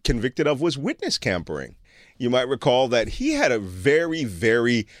convicted of was witness tampering. You might recall that he had a very,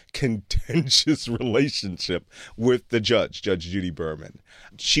 very contentious relationship with the judge, Judge Judy Berman.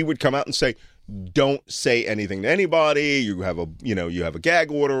 She would come out and say, don't say anything to anybody. You have a gag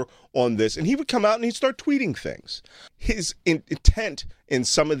order on this. And he would come out and he'd start tweeting things. His intent in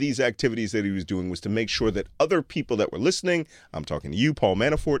some of these activities that he was doing was to make sure that other people that were listening, I'm talking to you, Paul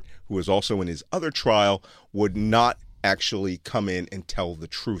Manafort, who was also in his other trial, would not actually come in and tell the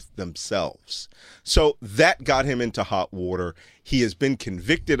truth themselves. So that got him into hot water. He has been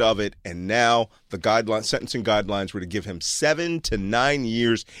convicted of it, and now the sentencing guidelines were to give him 7 to 9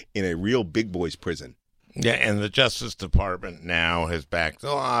 years in a real big boy's prison. Yeah, and the Justice Department now has backed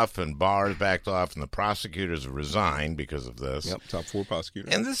off, and Barr has backed off, and the prosecutors have resigned because of this. Yep, top 4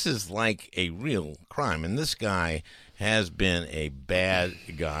 prosecutors. And this is like a real crime, and this guy has been a bad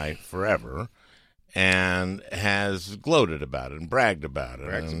guy forever. And has gloated about it and bragged about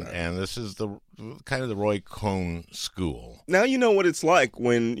it. And this is the kind of the Roy Cohn school. Now you know what it's like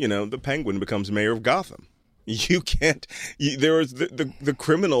when, the Penguin becomes mayor of Gotham. You can't, the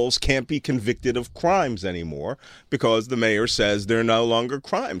criminals can't be convicted of crimes anymore because the mayor says they're no longer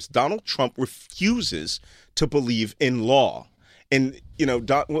crimes. Donald Trump refuses to believe in law. And,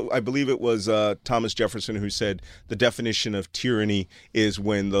 I believe it was Thomas Jefferson who said the definition of tyranny is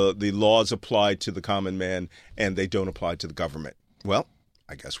when the laws apply to the common man and they don't apply to the government. Well,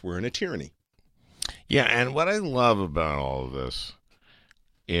 I guess we're in a tyranny. Yeah, and what I love about all of this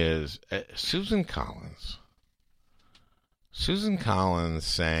is Susan Collins. Susan Collins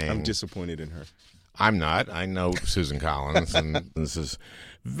saying... I'm disappointed in her. I'm not. I know Susan Collins, and this is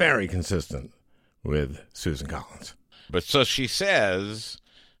very consistent with Susan Collins. But so she says,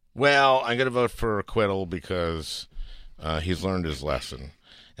 well, I'm going to vote for acquittal because he's learned his lesson.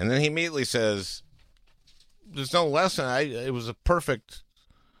 And then he immediately says, there's no lesson. It was a perfect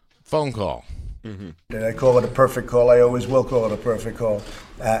phone call. Mm-hmm. And I call it a perfect call. I always will call it a perfect call.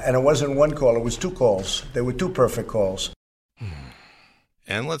 And it wasn't one call. It was 2 calls. There were 2 perfect calls.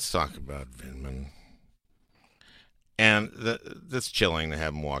 And let's talk about Vindman. And that's chilling to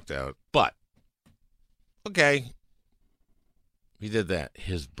have him walked out. But, okay. He did that.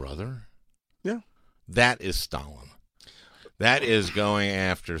 His brother? Yeah. That is Stalin. That is going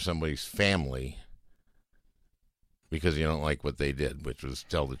after somebody's family because you don't like what they did, which was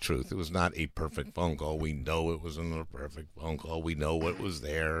tell the truth. It was not a perfect phone call. We know it wasn't a perfect phone call. We know what was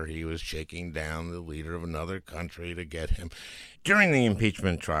there. He was shaking down the leader of another country to get him. During the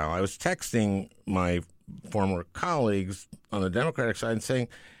impeachment trial, I was texting my former colleagues on the Democratic side saying,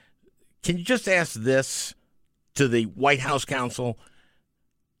 can you just ask this to the White House counsel?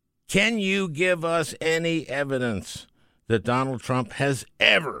 Can you give us any evidence that Donald Trump has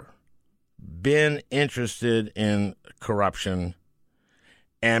ever been interested in corruption?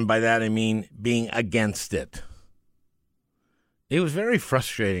 And by that I mean being against it. It was very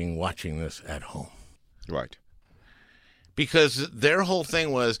frustrating watching this at home. Right. Because their whole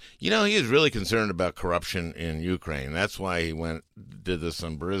thing was, he is really concerned about corruption in Ukraine. That's why he did this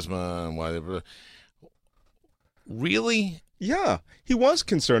on Burisma and why they were... Really? Yeah, he was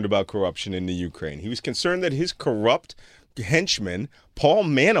concerned about corruption in the Ukraine. He was concerned that his corrupt henchman, Paul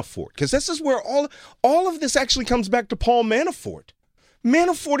Manafort, because this is where all of this actually comes back to Paul Manafort.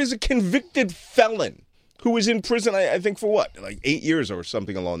 Manafort is a convicted felon who was in prison, I think, for what, like 8 years or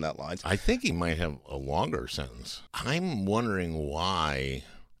something along that line. I think he might have a longer sentence. I'm wondering why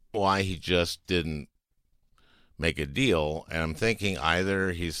he just didn't make a deal, and I'm thinking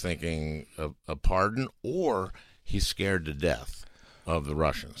either he's thinking a pardon or he's scared to death of the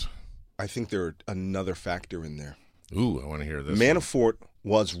Russians. I think there's another factor in there. Ooh, I want to hear this. Manafort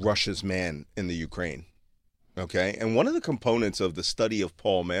was Russia's man in the Ukraine. Okay? And one of the components of the study of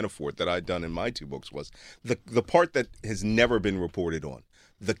Paul Manafort that I'd done in my 2 books was the part that has never been reported on,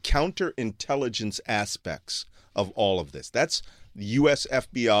 the counterintelligence aspects of all of this. That's the U.S.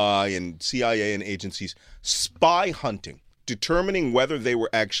 FBI and CIA and agencies spy hunting, determining whether they were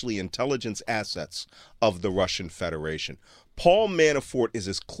actually intelligence assets of the Russian Federation. Paul Manafort is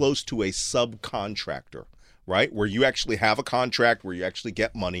as close to a subcontractor, right, where you actually have a contract, where you actually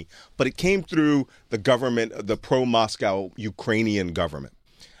get money, but it came through the government, the pro-Moscow Ukrainian government.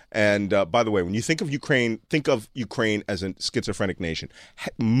 And by the way, when you think of Ukraine as a schizophrenic nation.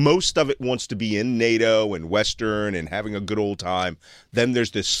 Most of it wants to be in NATO and Western and having a good old time. Then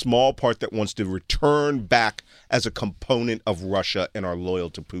there's this small part that wants to return back as a component of Russia and are loyal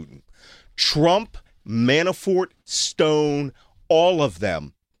to Putin. Trump, Manafort, Stone, all of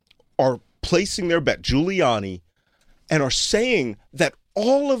them are placing their bet, Giuliani, and are saying that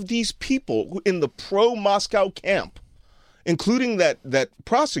all of these people in the pro-Moscow camp, including that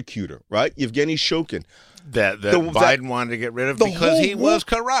prosecutor, right, Yevgeny Shokin, that Biden wanted to get rid of because he was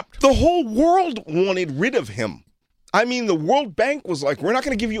corrupt. The whole world wanted rid of him. I mean, the World Bank was like, we're not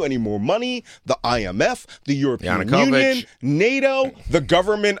going to give you any more money. The IMF, the European Union, NATO, the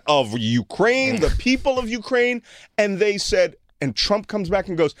government of Ukraine, the people of Ukraine. And they said, and Trump comes back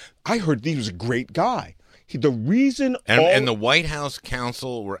and goes, I heard he was a great guy. The reason and the White House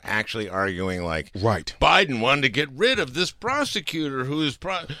counsel were actually arguing like, right, Biden wanted to get rid of this prosecutor who is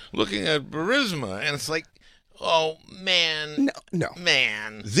looking at Burisma, and it's like, oh man, no,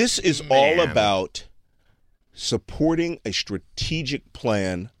 man, this is all about supporting a strategic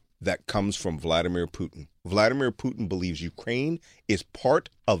plan that comes from Vladimir Putin. Vladimir Putin believes Ukraine is part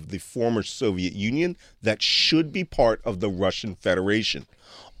of the former Soviet Union that should be part of the Russian Federation.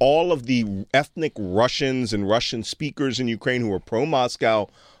 All of the ethnic Russians and Russian speakers in Ukraine who are pro-Moscow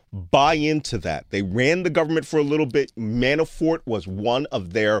buy into that. They ran the government for a little bit. Manafort was one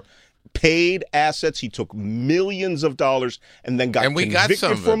of their paid assets. He took millions of dollars and then got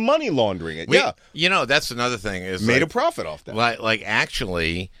convicted for money laundering it. You know, that's another thing. Is made a profit off that. Like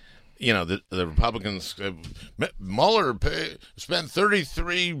actually, you know, the Republicans, Mueller spent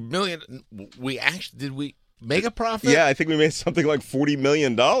 $33 million. Did we make a profit? Yeah, I think we made something like $40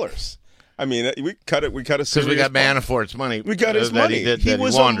 million. I mean, we cut it. We cut a because we got Manafort's money. We got his money. He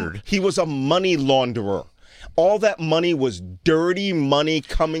laundered. He was a money launderer. All that money was dirty money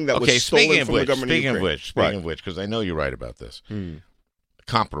coming that was stolen from the government. Speaking of which, because I know you're right about this.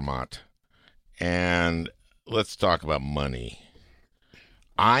 Compromat, and let's talk about money.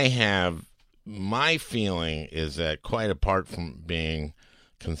 My feeling is that quite apart from being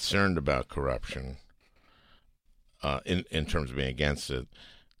concerned about corruption, in terms of being against it,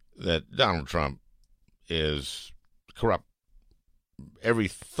 that Donald Trump is corrupt. Every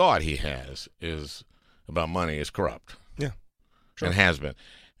thought he has is about money is corrupt. Yeah, sure. And has been.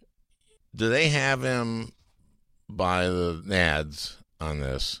 Do they have him by the nads on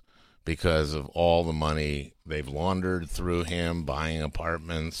this because of all the money they've laundered through him, buying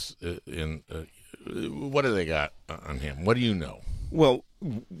apartments? What do they got on him? What do you know? Well,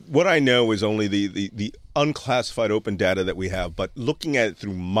 what I know is only the unclassified open data that we have, but looking at it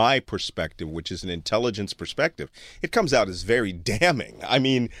through my perspective, which is an intelligence perspective, it comes out as very damning. I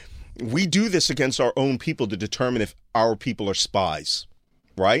mean, we do this against our own people to determine if our people are spies,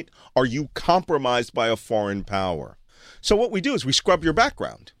 right? Are you compromised by a foreign power? So what we do is we scrub your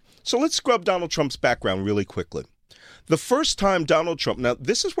background. So let's scrub Donald Trump's background really quickly. The first time Donald Trump, now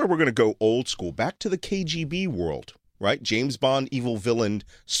this is where we're going to go old school, back to the KGB world. Right? James Bond, evil villain,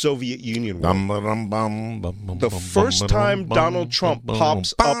 Soviet Union world. The first time Donald Trump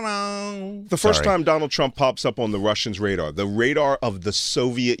pops up, on the Russians' radar, the radar of the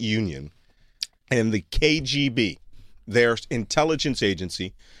Soviet Union and the KGB, their intelligence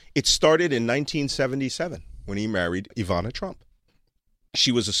agency, it started in 1977 when he married Ivana Trump.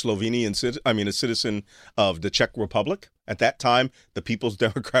 She was a citizen of the Czech Republic. At that time, the People's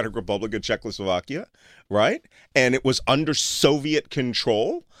Democratic Republic of Czechoslovakia, right? And it was under Soviet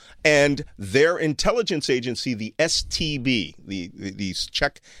control. And their intelligence agency, the STB, the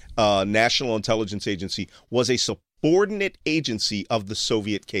Czech National Intelligence Agency, was a subordinate agency of the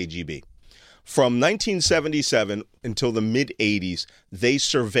Soviet KGB. From 1977 until the mid-'80s, they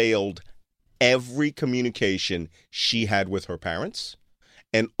surveilled every communication she had with her parents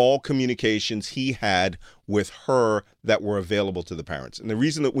and all communications he had with her that were available to the parents. And the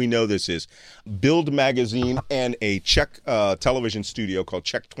reason that we know this is Bild magazine and a Czech television studio called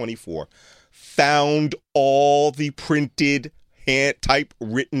Czech 24 found all the printed,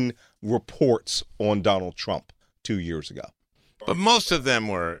 typewritten reports on Donald Trump 2 years ago. But most of them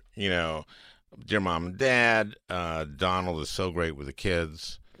were, dear mom and dad, Donald is so great with the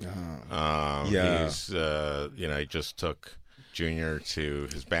kids. He's, he just took Junior to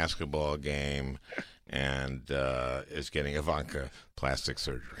his basketball game, and is getting Ivanka plastic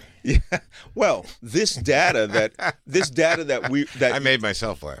surgery. Yeah. Well, this data that I made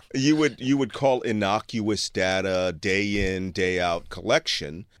myself laugh. You would call innocuous data, day in, day out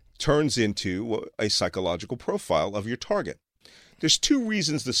collection, turns into a psychological profile of your target. There's two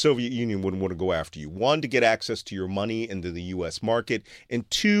reasons the Soviet Union wouldn't want to go after you. One, to get access to your money into the U.S. market. And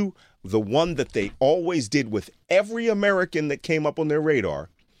two, the one that they always did with every American that came up on their radar,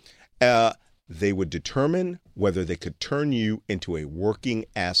 they would determine whether they could turn you into a working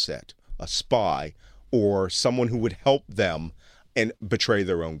asset, a spy, or someone who would help them and betray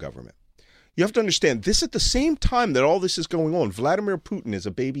their own government. You have to understand, this at the same time that all this is going on, Vladimir Putin is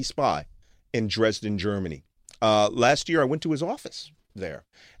a baby spy in Dresden, Germany. Last year, I went to his office there,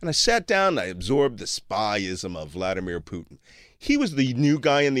 and I sat down and I absorbed the spyism of Vladimir Putin. He was the new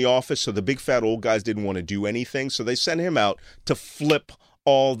guy in the office, so the big fat old guys didn't want to do anything, so they sent him out to flip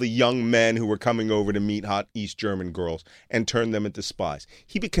all the young men who were coming over to meet hot East German girls and turn them into spies.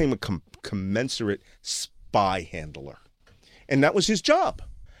 He became a commensurate spy handler, and that was his job.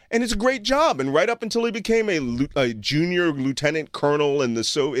 And it's a great job. And right up until he became a junior lieutenant colonel in the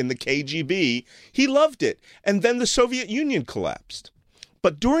KGB, he loved it. And then the Soviet Union collapsed.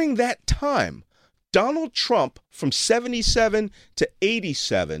 But during that time, Donald Trump, from 77 to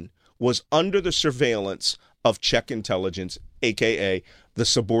 87, was under the surveillance of Czech intelligence, a.k.a. the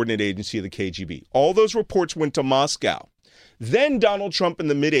subordinate agency of the KGB. All those reports went to Moscow. Then Donald Trump in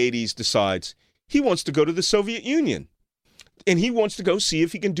the mid-'80s decides he wants to go to the Soviet Union. And he wants to go see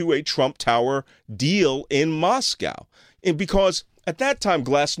if he can do a Trump Tower deal in Moscow. And because at that time,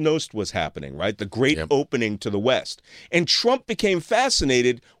 Glasnost was happening, right? The great opening to the West. And Trump became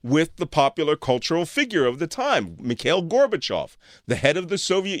fascinated with the popular cultural figure of the time, Mikhail Gorbachev, the head of the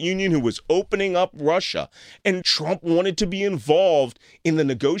Soviet Union who was opening up Russia. And Trump wanted to be involved in the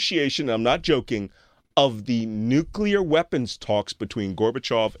negotiation, I'm not joking, of the nuclear weapons talks between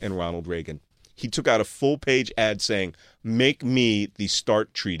Gorbachev and Ronald Reagan. He took out a full-page ad saying, make me the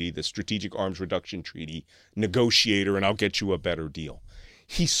START treaty, the Strategic Arms Reduction Treaty, negotiator, and I'll get you a better deal.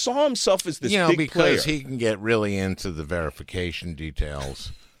 He saw himself as this big because player. He can get really into the verification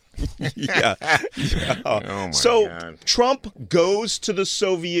details. Yeah. Oh my God. Trump goes to the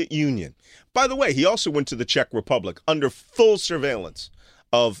Soviet Union. By the way, he also went to the Czech Republic under full surveillance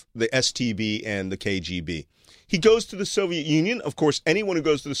of the STB and the KGB. He goes to the Soviet Union. Of course, anyone who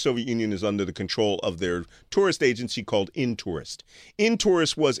goes to the Soviet Union is under the control of their tourist agency called Intourist.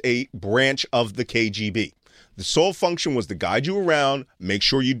 Intourist was a branch of the KGB. The sole function was to guide you around, make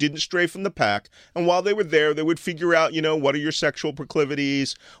sure you didn't stray from the pack, and while they were there, they would figure out, what are your sexual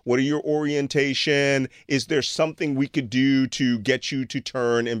proclivities? What are your orientation? Is there something we could do to get you to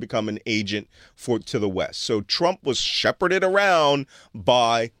turn and become an agent to the West? So Trump was shepherded around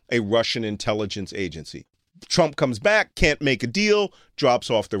by a Russian intelligence agency. Trump comes back, can't make a deal, drops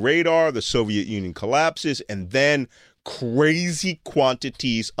off the radar, the Soviet Union collapses, and then crazy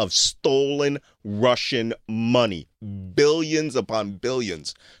quantities of stolen Russian money, billions upon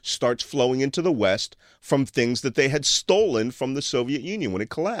billions, starts flowing into the West from things that they had stolen from the Soviet Union when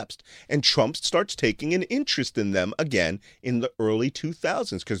it collapsed. And Trump starts taking an interest in them again in the early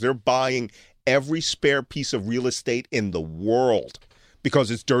 2000s because they're buying every spare piece of real estate in the world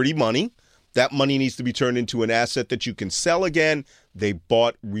because it's dirty money. That money needs to be turned into an asset that you can sell again. They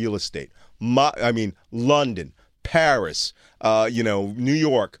bought real estate. London, Paris, New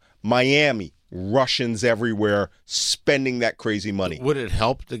York, Miami, Russians everywhere spending that crazy money. Would it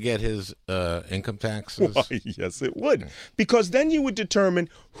help to get his income taxes? Why, yes, it would. Because then you would determine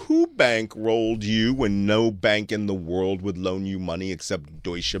who bankrolled you when no bank in the world would loan you money except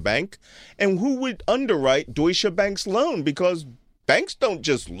Deutsche Bank, and who would underwrite Deutsche Bank's loan because banks don't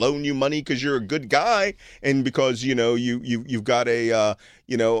just loan you money because you're a good guy and because you've got a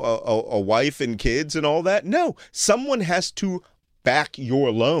wife and kids and all that. No, someone has to back your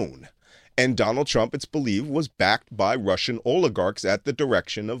loan. And Donald Trump, it's believed, was backed by Russian oligarchs at the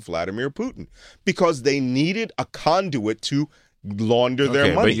direction of Vladimir Putin because they needed a conduit to launder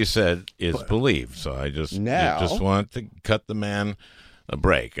their money. But you said it's believed, so I just want to cut the man a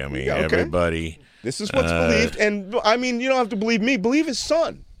break. Everybody. This is what's believed. And, you don't have to believe me. Believe his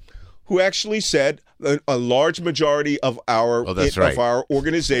son, who actually said a large majority of our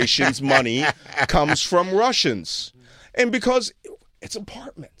organization's money comes from Russians. And because it's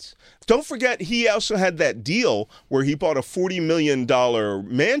apartments. Don't forget, he also had that deal where he bought a $40 million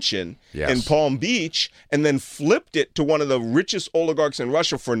mansion in Palm Beach and then flipped it to one of the richest oligarchs in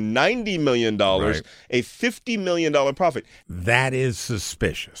Russia for $90 million, a $50 million profit. That is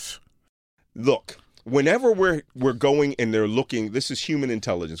suspicious. Look, whenever we're going and they're looking, this is human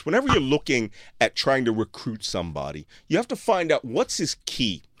intelligence. Whenever you're looking at trying to recruit somebody, you have to find out what's his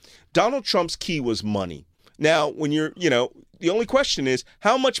key. Donald Trump's key was money. Now, when you're, the only question is,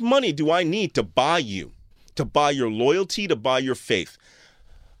 how much money do I need to buy you, to buy your loyalty, to buy your faith?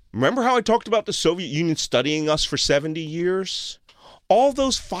 Remember how I talked about the Soviet Union studying us for 70 years? All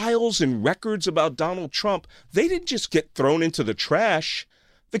those files and records about Donald Trump, they didn't just get thrown into the trash.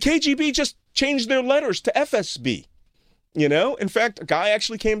 The KGB just changed their letters to FSB. In fact, a guy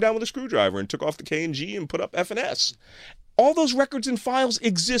actually came down with a screwdriver and took off the K and G and put up F and S. All those records and files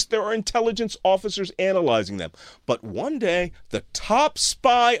exist. There are intelligence officers analyzing them. But one day, the top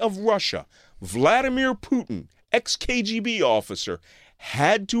spy of Russia, Vladimir Putin, ex-KGB officer,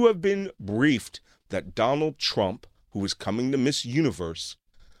 had to have been briefed that Donald Trump, who was coming to Miss Universe,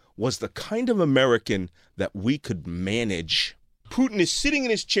 was the kind of American that we could manage. Putin is sitting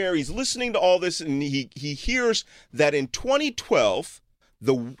in his chair, he's listening to all this, and he hears that in 2012,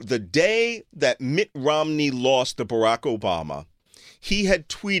 the day that Mitt Romney lost to Barack Obama, he had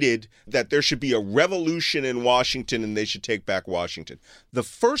tweeted that there should be a revolution in Washington and they should take back Washington. The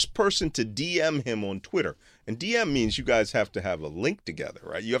first person to DM him on Twitter, and DM means you guys have to have a link together,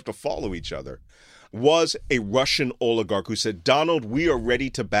 right? You have to follow each other, was a Russian oligarch who said, Donald, we are ready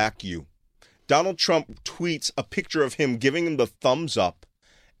to back you. Donald Trump tweets a picture of him giving him the thumbs up,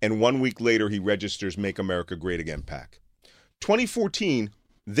 and 1 week later he registers Make America Great Again PAC. 2014,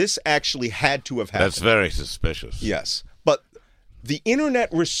 this actually had to have happened. That's very suspicious. Yes. But the Internet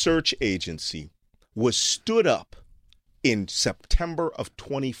Research Agency was stood up in September of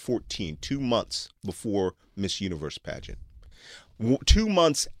 2014, 2 months before Miss Universe pageant. 2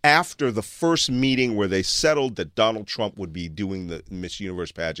 months after the first meeting where they settled that Donald Trump would be doing the Miss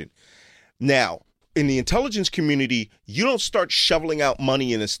Universe pageant. Now, in the intelligence community, you don't start shoveling out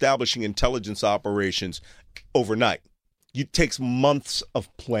money and establishing intelligence operations overnight. It takes months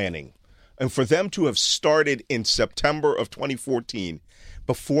of planning. And for them to have started in September of 2014,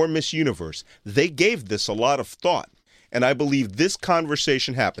 before Miss Universe, they gave this a lot of thought. And I believe this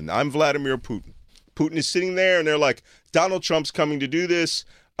conversation happened. I'm Vladimir Putin. Putin is sitting there and they're like, Donald Trump's coming to do this.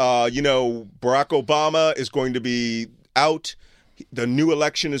 Barack Obama is going to be out. The new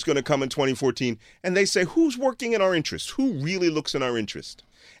election is going to come in 2014. And they say, who's working in our interest? Who really looks in our interest?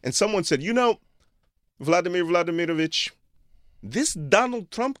 And someone said, Vladimir Vladimirovich, this Donald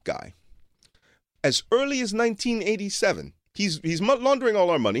Trump guy, as early as 1987, he's laundering all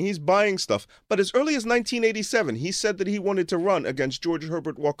our money. He's buying stuff. But as early as 1987, he said that he wanted to run against George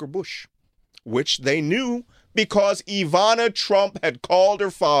Herbert Walker Bush, which they knew because Ivana Trump had called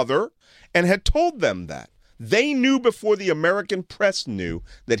her father and had told them that. They knew before the American press knew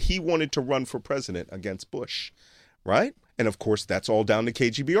that he wanted to run for president against Bush, right? And, of course, that's all down to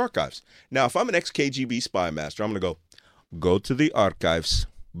KGB archives. Now, if I'm an ex-KGB spy master, I'm going to go to the archives,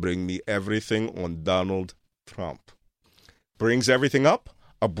 bring me everything on Donald Trump. Brings everything up.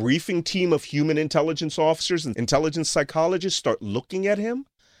 A briefing team of human intelligence officers and intelligence psychologists start looking at him,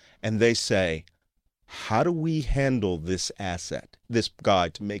 and they say, how do we handle this asset, this guy,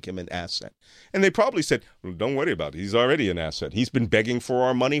 to make him an asset? And they probably said, well, don't worry about it. He's already an asset. He's been begging for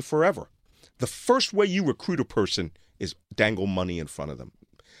our money forever. The first way you recruit a person is dangle money in front of them.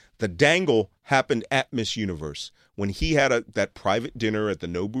 The dangle happened at Miss Universe when he had that private dinner at the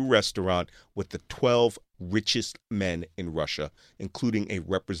Nobu restaurant with the 12 richest men in Russia, including a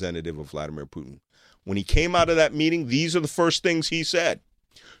representative of Vladimir Putin. When he came out of that meeting, these are the first things he said.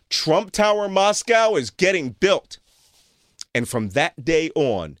 Trump Tower Moscow is getting built. And from that day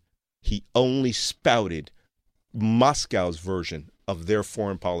on, he only spouted Moscow's version of their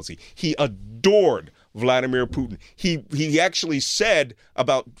foreign policy. He adored Vladimir Putin. He actually said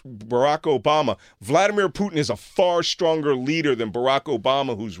about Barack Obama, Vladimir Putin is a far stronger leader than Barack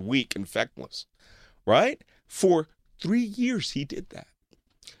Obama, who's weak and feckless, right? For 3 years, he did that.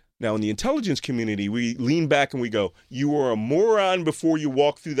 Now, in the intelligence community, we lean back and we go, you were a moron before you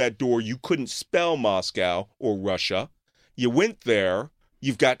walked through that door. You couldn't spell Moscow or Russia. You went there.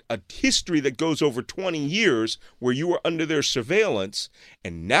 You've got a history that goes over 20 years where you were under their surveillance,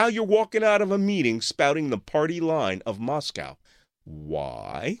 and now you're walking out of a meeting spouting the party line of Moscow.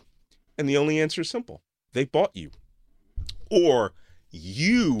 Why? And the only answer is simple. They bought you. Or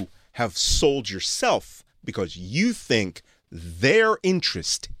you have sold yourself because you think their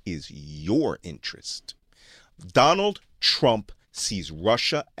interest is your interest. Donald Trump sees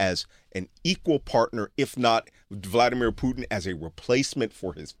Russia as an equal partner, if not Vladimir Putin as a replacement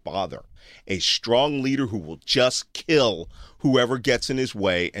for his father, a strong leader who will just kill whoever gets in his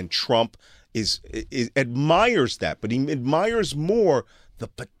way. And Trump is admires that, but he admires more the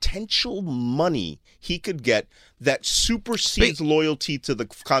potential money he could get that supersedes loyalty to the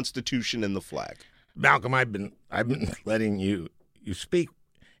Constitution and the flag. Malcolm, I've been letting you speak,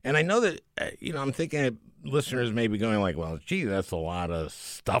 and I know that I'm thinking listeners may be going like, well, gee, that's a lot of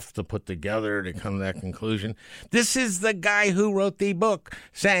stuff to put together to come to that conclusion. This is the guy who wrote the book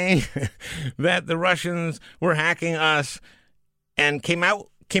saying that the Russians were hacking us, and came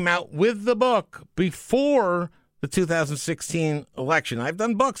out with the book before the 2016 election. I've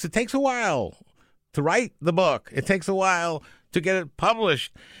done books. It takes a while to write the book. It takes a while to get it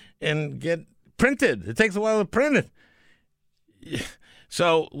published and get printed. It takes a while to print it.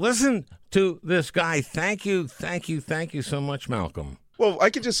 So listen to this guy. Thank you so much, Malcolm. Well,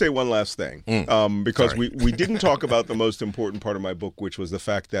 I could just say one last thing, because we didn't talk about the most important part of my book, which was the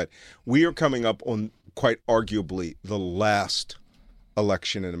fact that we are coming up on quite arguably the last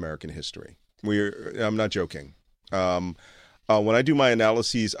election in American history. I'm not joking. When I do my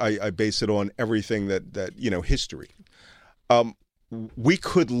analyses, I base it on everything that history. We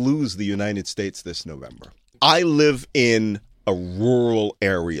could lose the United States this November. I live in a rural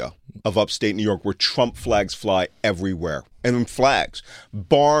area of upstate New York where Trump flags fly everywhere. And flags.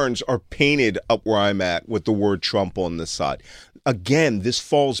 Barns are painted up where I'm at with the word Trump on the side. Again, this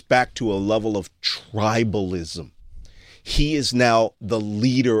falls back to a level of tribalism. He is now the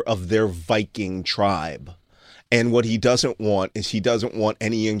leader of their Viking tribe. And what he doesn't want is he doesn't want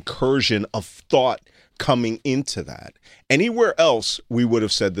any incursion of thought coming into that. Anywhere else, we would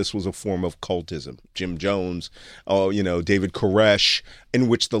have said this was a form of cultism. Jim Jones, David Koresh, in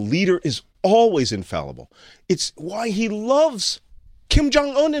which the leader is always infallible. It's why he loves Kim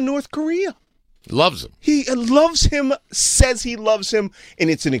Jong-un in North Korea. Loves him. He loves him, says he loves him,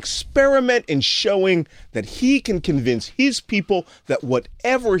 and it's an experiment in showing that he can convince his people that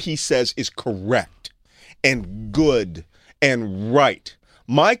whatever he says is correct and good and right.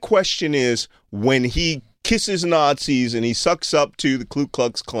 My question is, when he kisses Nazis and he sucks up to the Ku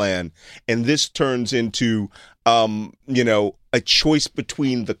Klux Klan, and this turns into, a choice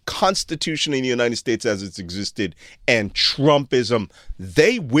between the Constitution in the United States as it's existed and Trumpism,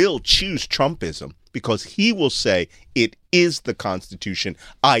 they will choose Trumpism because he will say it is the Constitution.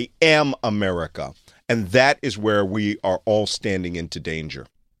 I am America. And that is where we are all standing into danger.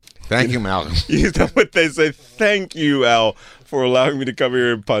 Thank you, Malcolm. You know what they say? Thank you, Al, for allowing me to come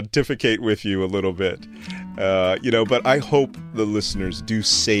here and pontificate with you a little bit. But I hope the listeners do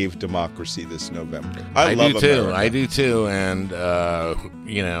save democracy this November. I love America. I do too. And,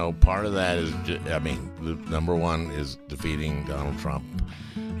 part of that is, the number one is defeating Donald Trump.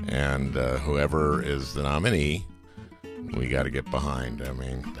 And whoever is the nominee, we got to get behind.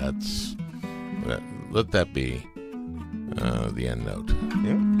 Let that be the end note.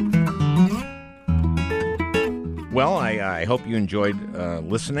 Yeah. Well, I hope you enjoyed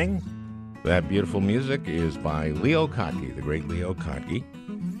listening. That beautiful music is by Leo Kottke, the great Leo Kottke.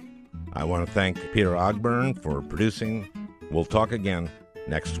 I want to thank Peter Ogburn for producing. We'll talk again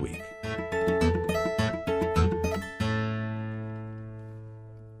next week.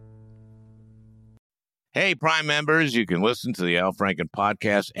 Hey, Prime members, you can listen to the Al Franken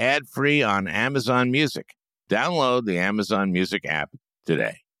podcast ad-free on Amazon Music. Download the Amazon Music app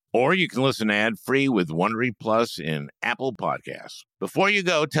today. Or you can listen ad-free with Wondery Plus in Apple Podcasts. Before you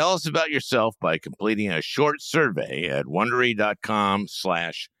go, tell us about yourself by completing a short survey at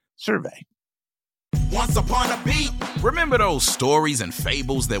Wondery.com/survey. Once upon a beat. Remember those stories and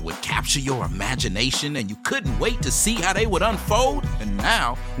fables that would capture your imagination and you couldn't wait to see how they would unfold? And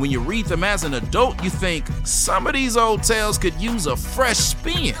now, when you read them as an adult, you think, some of these old tales could use a fresh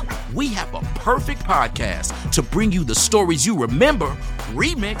spin. We have a perfect podcast to bring you the stories you remember,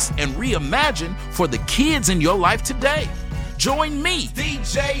 remix, and reimagine for the kids in your life today. Join me,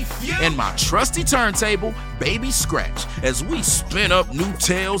 DJ Few, and my trusty turntable, Baby Scratch, as we spin up new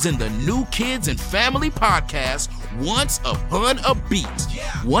tales in the New Kids and Family podcast, Once Upon a Beat.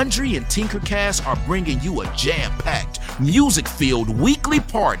 Wondery and Tinkercast are bringing you a jam-packed, music-filled weekly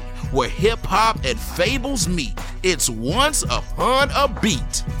party where hip-hop and fables meet. It's Once Upon a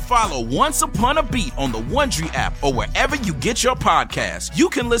Beat. Follow Once Upon a Beat on the Wondery app or wherever you get your podcasts. You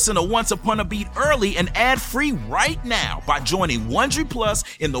can listen to Once Upon a Beat early and ad-free right now by joining Wondery Plus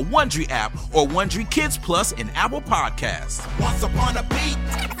in the Wondery app or Wondery Kids Plus in Apple Podcasts. Once Upon a Beat.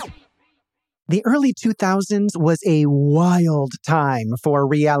 The early 2000s was a wild time for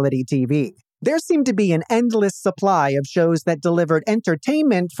reality TV. There seemed to be an endless supply of shows that delivered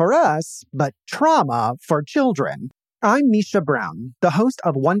entertainment for us, but trauma for children. I'm Misha Brown, the host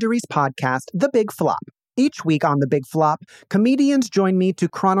of Wondery's podcast, The Big Flop. Each week on The Big Flop, comedians join me to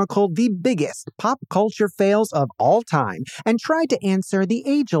chronicle the biggest pop culture fails of all time and try to answer the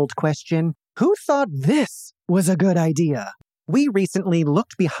age-old question, who thought this was a good idea? We recently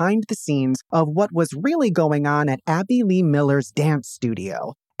looked behind the scenes of what was really going on at Abby Lee Miller's dance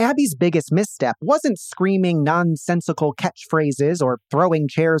studio. Abby's biggest misstep wasn't screaming nonsensical catchphrases or throwing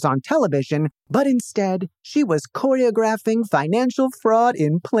chairs on television, but instead, she was choreographing financial fraud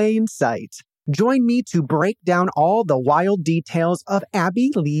in plain sight. Join me to break down all the wild details of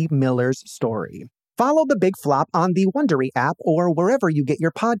Abby Lee Miller's story. Follow The Big Flop on the Wondery app or wherever you get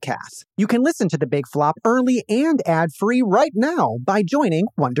your podcasts. You can listen to The Big Flop early and ad-free right now by joining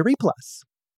Wondery Plus.